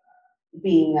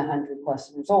being 100+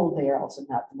 years old, they are also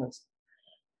not the most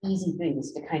easy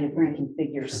things to kind of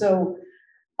reconfigure. So,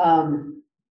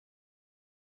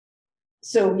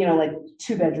 like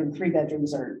 2 bedroom, 3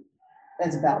 bedrooms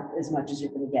that's about as much as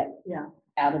you're gonna get. Yeah.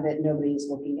 Out of it. Nobody's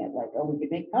looking at like, oh, we could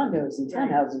make condos and Right.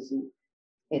 townhouses, and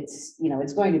it's,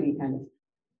 it's going to be kind of,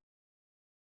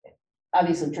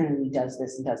 obviously Trinity does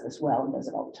this well and does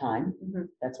it all the time. Mhm.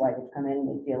 That's why they've come in and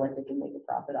they feel like they can make a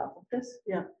profit off of this.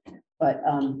 Yeah. But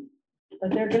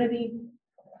they're gonna be,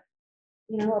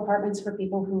 apartments for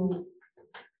people who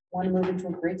want to move into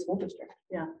a great school district.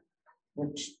 Yeah.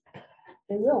 Which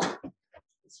they will.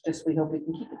 It's just, we hope we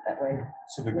can keep it that way.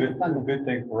 So the good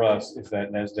thing for us is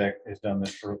that NASDAQ has done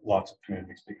this for lots of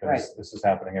communities, because Right. this is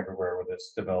happening everywhere with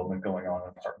this development going on,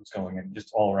 apartments going in,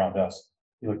 just all around us.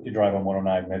 You drive on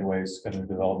 109, Midway's got a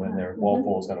development there,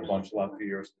 Walpole's got a bunch the last few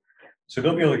years. So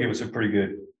they'll be able to give us a pretty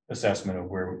good assessment of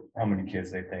how many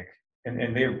kids they think.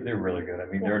 And they're really good. I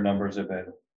mean, their numbers have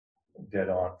been dead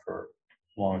on for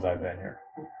a long as I've been here,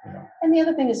 you know. And the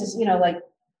other thing is, like,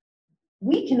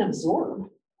 we can absorb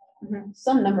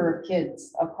some number of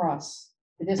kids across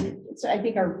the district. So I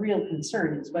think our real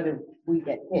concern is whether we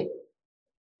get hit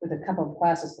with a couple of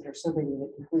classes that are so big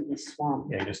that completely swamp.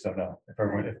 Yeah, you just don't know. If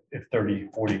everyone, if 30,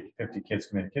 40, 50 kids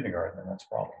come in kindergarten, then that's a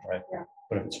problem, right? Yeah.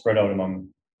 But if it's spread out among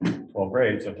 12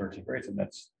 grades or 13 grades, then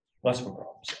that's less of a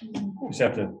problem. So you just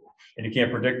have to, and you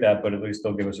can't predict that, but at least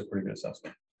they'll give us a pretty good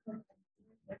assessment.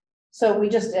 So we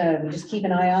just keep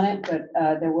an eye on it,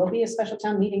 but there will be a special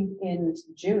town meeting in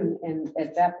June, and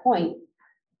at that point,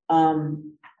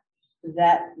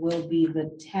 that will be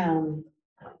the town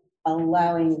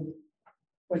allowing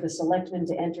for the selectmen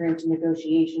to enter into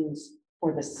negotiations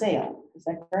for the sale. Is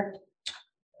that correct?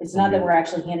 It's not that we're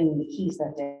actually handing the keys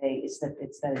that day, it's that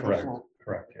Correct. additional.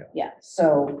 Correct, yeah. Yeah,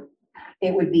 so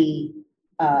it would be,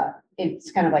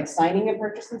 it's kind of like signing a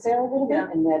purchase and sale a little bit, Yeah.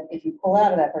 and that if you pull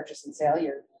out of that purchase and sale,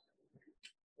 you're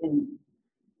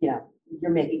you're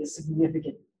making a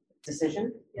significant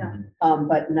decision. Yeah.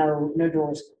 But no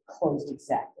doors closed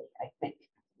exactly, I think.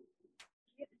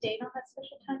 Do you have a date on that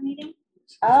special town meeting?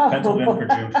 Penciled in for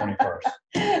June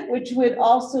 21st. Which would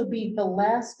also be the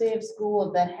last day of school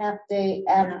of the half day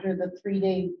after the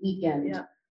 3-day weekend. Yeah.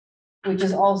 Which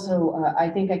is also, I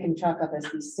think I can chalk up as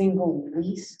the single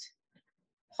least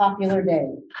popular day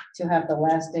to have the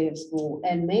last day of school,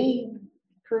 and may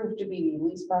prove to be the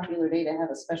least popular day to have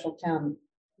a special town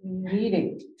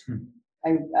meeting.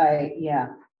 Yeah,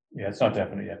 Yeah, it's not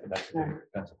definite yet, but that's a No. big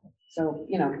pencil.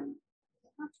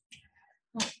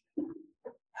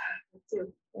 so,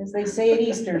 as they say at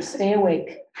Easter, stay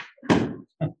awake.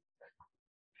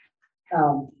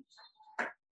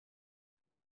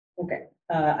 Okay,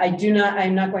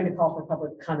 I'm not going to call for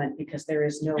public comment because there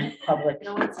is no public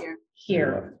No one's here.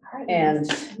 here. And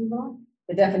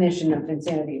the definition of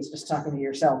insanity is just talking to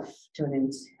yourself to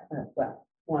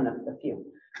one of the few.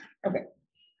 Okay.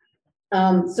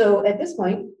 So at this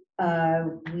point,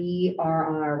 we are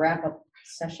on our wrap-up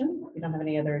session. We don't have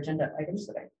any other agenda items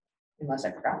today, unless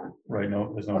I forgot one. Right,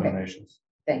 no, there's no Okay. donations.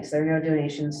 Thanks, there are no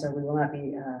donations, so we will not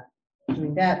be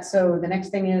doing that. So the next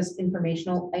thing is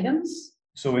informational items.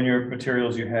 So in your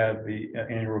materials, you have the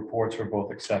annual reports for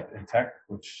both Accept and Tech,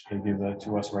 which they give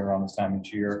to us right around this time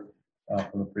each year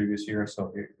from the previous year. So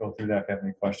if you go through that, if you have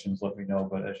any questions, let me know.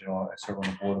 But as you know, I serve on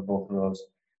the board of both of those.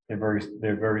 They're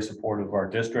very supportive of our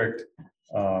district.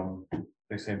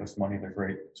 They save us money. They're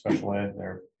great special ed.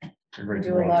 They're We great.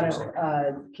 do a lot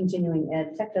of continuing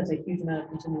ed. Tech does a huge amount of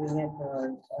continuing ed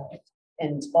for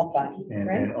and bulk buying, And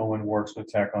right? Owen works with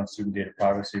Tech on student data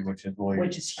privacy, which is really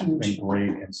Which is been huge.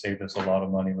 great and saved us a lot of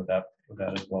money with that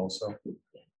as well. So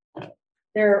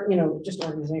They're, just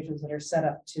organizations that are set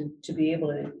up to be able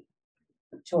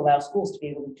to allow schools to be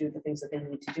able to do the things that they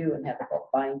need to do and have the bulk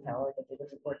buying power that they would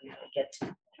ordinarily get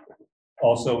to.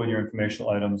 also in your informational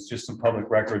items, just some public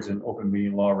records and open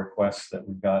meeting law requests that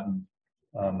we've gotten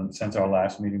since our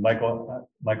last meeting.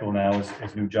 Michael now is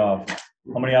his new job.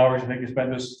 How many hours do you think you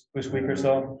spent this week or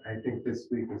so? I think this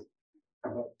week is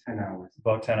about 10 hours.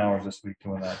 About 10 hours this week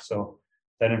doing that. So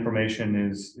that information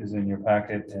is in your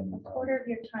packet and A quarter of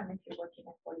your time if you're working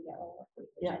a 40-hour work week,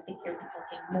 which I think you're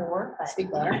working more, but. Speak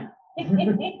louder.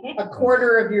 A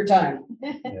quarter of your time.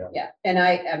 Yeah. Yeah, and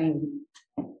I mean,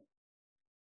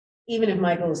 even if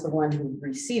Michael is the one who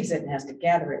receives it and has to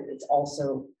gather it, it's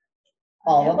also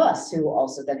all of us who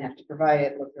also then have to provide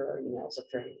it, look through our emails, look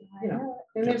through,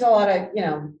 and there's a lot of,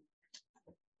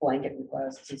 blanket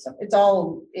requests and stuff. It's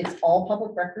all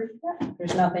public record.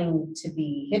 There's nothing to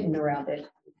be hidden around it.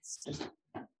 It's just,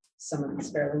 some of it's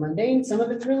fairly mundane, some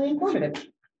of it's really informative.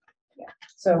 Yeah,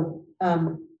 so,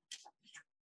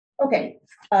 okay.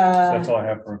 so that's all I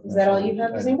have for. Is that all you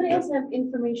have? Does anybody Yep. else have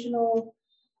informational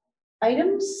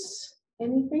items?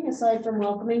 Anything aside from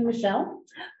welcoming Michelle?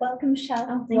 Welcome,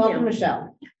 Michelle. Welcome,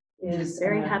 Michelle. Is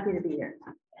Very happy to be here.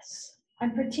 Yes.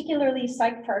 I'm particularly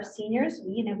psyched for our seniors.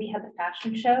 We have the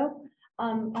fashion show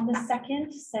on the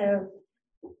 2nd, so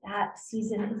that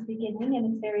season is beginning and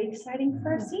it's very exciting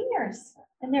for our seniors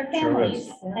and their Sure is.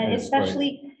 families. And It's great.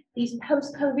 especially these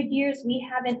post-COVID years, we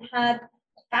haven't had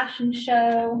a fashion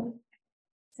show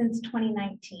since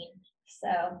 2019.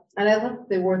 So, And I love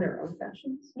they wore their own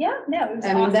fashions. yeah, no, it was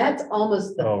I mean, awesome. that's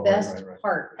almost the Oh, right, best right.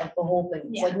 part of the whole thing.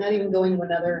 It's Yeah. like not even going to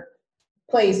another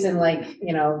place and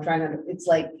trying to, it's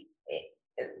like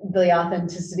the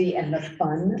authenticity and the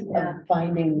fun Yeah. of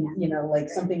finding, like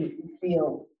something you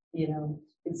feel,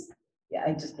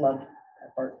 I just love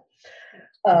that part.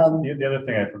 The other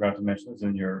thing I forgot to mention is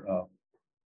in your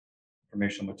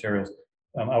informational materials.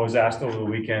 I was asked over the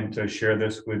weekend to share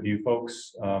this with you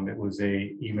folks. It was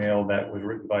a email that was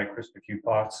written by Chris McHugh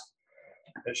Potts.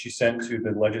 that she sent to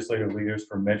the legislative leaders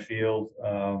for Medfield.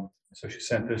 So she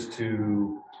sent this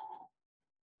to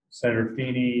Senator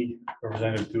Feeney,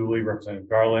 Representative Dooley, Representative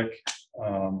Garlick.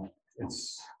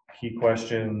 It's key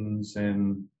questions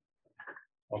and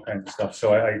all kinds of stuff.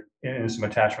 So and some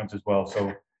attachments as well.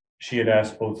 So she had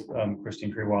asked both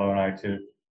Christine Freewell and I to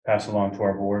pass along to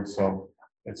our board. So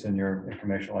it's in your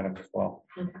informational items as well.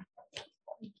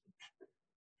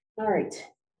 All right.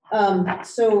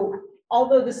 So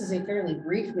although this is a fairly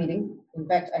brief meeting, in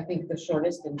fact, I think the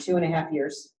shortest in 2.5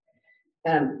 years,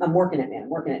 and I'm working it, man, I'm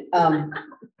working it.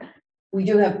 We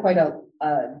do have quite a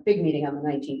big meeting on the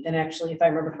 19th. And actually, if I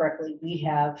remember correctly, we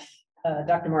have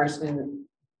Dr. Morrison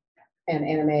and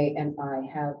Anna Mae and I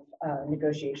have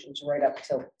negotiations right up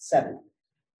till 7.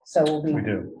 So we'll be We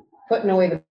do. putting away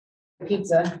the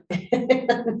pizza,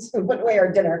 putting away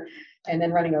our dinner, and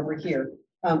then running over here,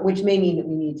 which may mean that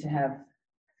we need to have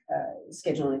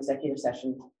schedule an executive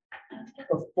session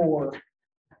before,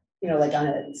 like on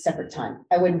a separate time.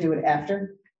 I wouldn't do it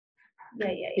after,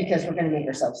 Yeah. because we're gonna make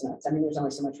ourselves nuts. I mean, there's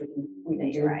only so much we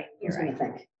can do. You're right, Who's gonna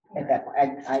think at that point?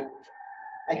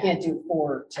 I can't do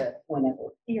 4 to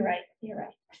whenever. You're right.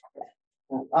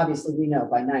 Obviously, we know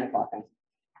by 9 o'clock.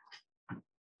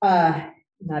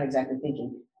 Not exactly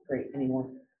thinking great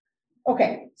anymore.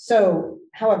 Okay, so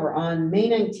however, on May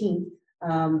 19th,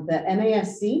 the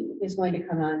MASC is going to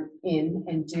come on in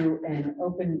and do an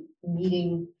open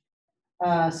meeting,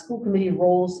 school committee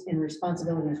roles and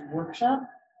responsibilities workshop.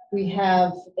 We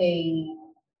have a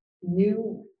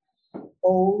new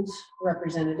old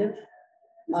representative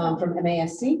from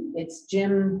MASC. It's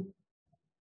Jim.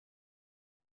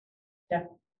 Yeah. Do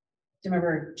you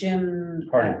remember Jim?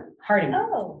 Harding. Harding.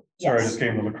 Oh, Sorry, I Yes. just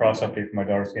gave the lacrosse update for my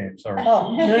daughter's game. Sorry.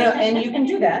 Oh, no, and you can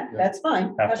do that. That's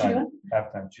fine. How's she Halftime, doing?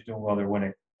 halftime. She's doing well. They're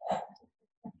winning.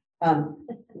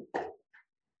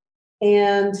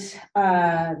 And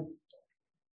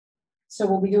so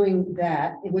we'll be doing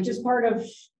that, which is part of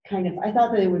kind of, I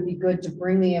thought that it would be good to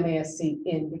bring the MASC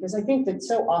in, because I think that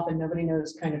so often nobody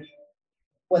knows kind of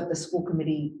what the school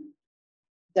committee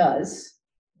does.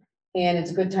 And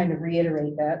it's a good time to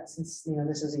reiterate that, since,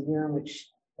 this is a year in which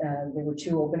there were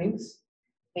 2 openings.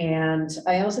 And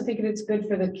I also think that it's good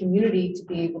for the community to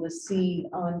be able to see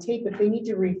on tape if they need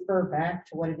to refer back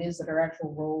to what it is that our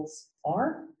actual roles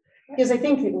are. Because I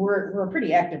think that we're a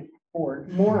pretty active board,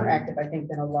 more active, I think,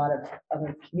 than a lot of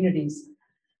other communities.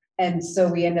 And so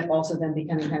we end up also then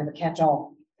becoming kind of a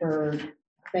catch-all for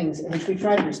things which we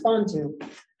try to respond to.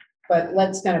 But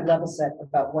let's kind of level set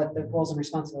about what the roles and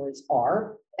responsibilities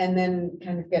are, and then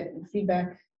kind of get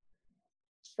feedback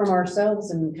from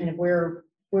ourselves and kind of where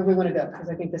we want to go, because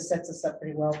I think this sets us up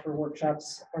pretty well for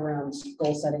workshops around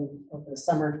goal setting over the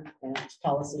summer and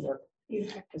policy work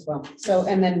as well. So,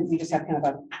 and then we just have kind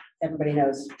of everybody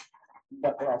knows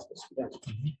what we're all supposed to be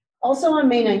doing. Also on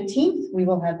May 19th, we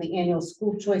will have the annual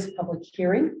school choice public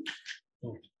hearing.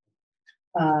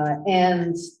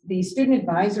 And the student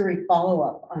advisory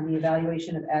follow-up on the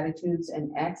evaluation of attitudes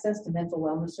and access to mental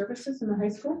wellness services in the high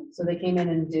school. So they came in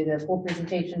and did a full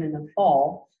presentation in the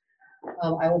fall.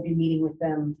 I will be meeting with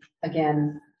them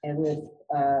again and with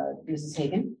Mrs.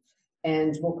 Hagan,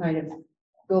 and we'll kind of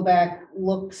go back,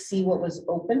 look, see what was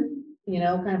open,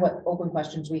 kind of what open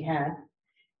questions we had.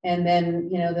 And then,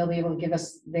 they'll be able to give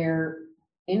us their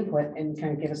input and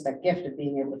kind of give us that gift of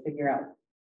being able to figure out,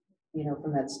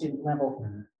 from that student level,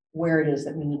 where it is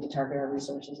that we need to target our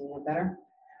resources a little better.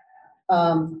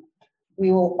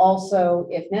 We will also,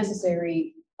 if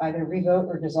necessary, either revote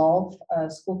or dissolve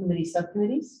school committee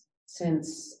subcommittees,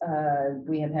 since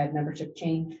we have had membership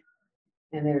change.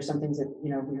 And there are some things that,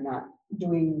 we're not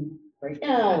doing right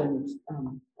now. And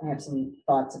I have some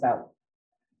thoughts about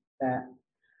that.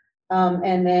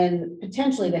 And then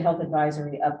potentially the health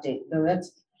advisory update, though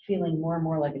that's feeling more and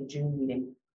more like a June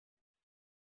meeting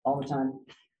all the time.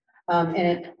 And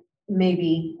it may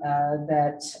be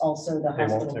that also the They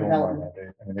hospital won't development. mind that day.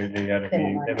 I mean, they had a They won't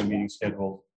meeting, mind they have a that. meeting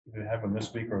scheduled. They have them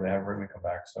this week or they have it when we come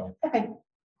back. So Okay.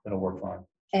 it'll work fine.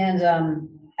 And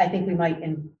I think we might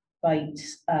invite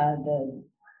the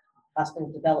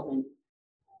hospital development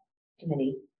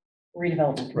committee,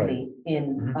 redevelopment Right. committee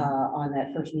in Mhm. On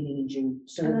that first meeting in June,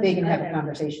 so Oh, that they that's can a have good a idea.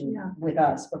 conversation Yeah. with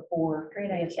us before Great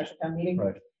we have idea. special town meeting.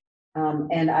 Right.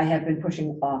 And I have been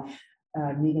pushing off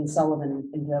Megan Sullivan,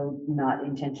 and though not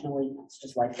intentionally, it's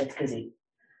just life gets busy.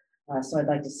 So I'd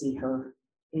like to see her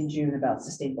in June about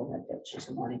sustainable benefit. She's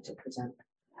been wanting to present.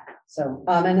 So,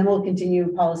 and then we'll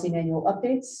continue policy manual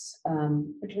updates,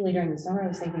 particularly during the summer. I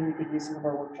was thinking we could use some of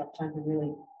our workshop time to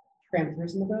really cram through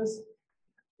some of those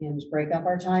and just break up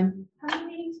our time. How many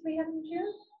meetings do we have in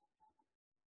June?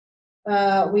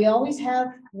 We always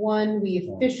have one, we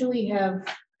officially have,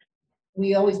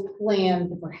 we always plan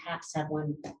to perhaps have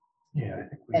one Yeah,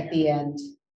 I think at the end.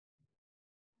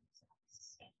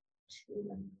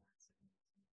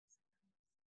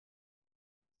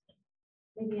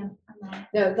 Maybe I'm wrong.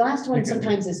 No, the last one Okay.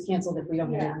 sometimes is canceled if we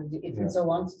don't have, Yeah. anything to- it's been so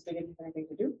long since we didn't have anything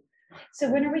to do.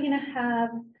 So when are we gonna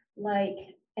have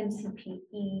like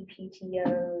MCPE,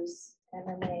 PTOs,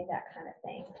 MMA, that kind of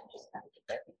thing? Just kind of give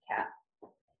a recap. I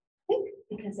think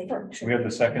because they. we have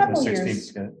the second, the Couple years.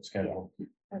 16th schedule.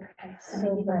 Okay, so So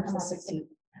maybe they'll perhaps come the on the 16th.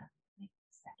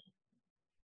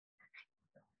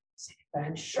 16th. But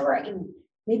I'm sure I can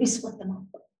maybe split them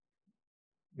up.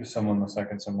 Do someone the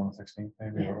second, someone the 16th,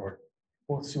 maybe, Yeah. or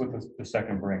we'll see what the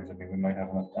second brings. I mean, we might have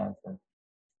enough time for.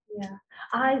 Yeah,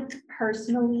 I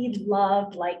personally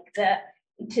love like to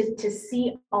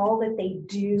see all that they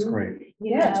do. It's great.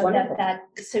 You Yeah, it's know, wonderful.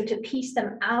 so to piece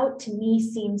them out to me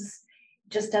seems,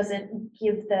 just doesn't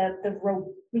give the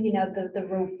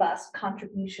robust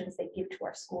contributions they give to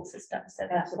our school system. So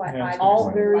that's why Yeah, I that's a good All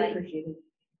point. very like. appreciated.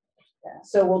 Yeah,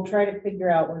 so we'll try to figure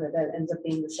out whether that ends up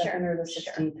being the second or the Sure,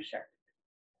 16th. Sure.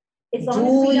 As long as we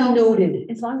Duly don't,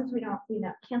 noted. as long as we don't,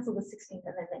 cancel the 16th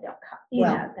and then they don't come,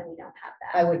 Well, then we don't have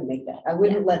I that. wouldn't make that. I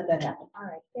wouldn't let that happen. All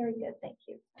right, very good, thank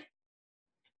you.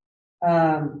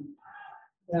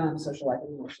 No, social life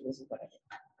anymore, so this is what I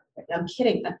do. I'm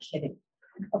kidding, I'm kidding.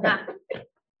 Okay.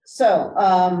 So,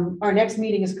 our next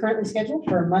meeting is currently scheduled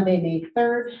for Monday, May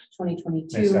 3rd, May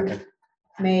 2022. 2nd.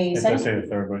 May It does 2nd. say the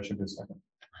third, but it should be the second.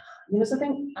 You know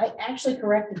something? I actually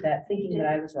corrected that, thinking that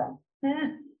I was wrong.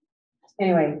 Eh,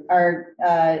 Anyway, our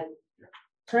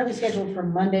currently scheduled for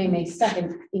Monday, May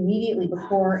 2nd, immediately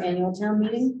before annual town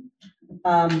meeting.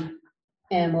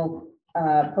 And we'll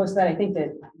post that. I think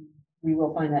that we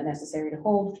will find that necessary to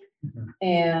hold. Mhm.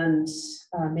 And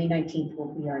May 19th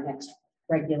will be our next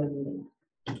regular meeting.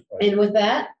 And with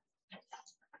that,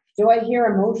 do I hear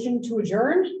a motion to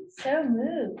adjourn? So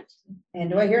moved.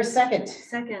 And do I hear a second?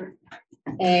 Second.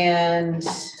 And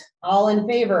all in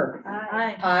favor?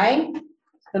 Aye. Aye.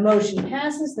 The motion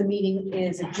passes. The meeting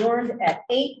is adjourned at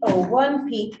 8:01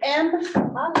 PM. Have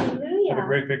a Hallelujah.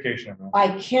 great vacation, everyone.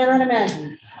 I cannot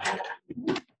imagine.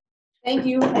 Thank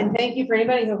you, and thank you for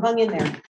anybody who hung in there.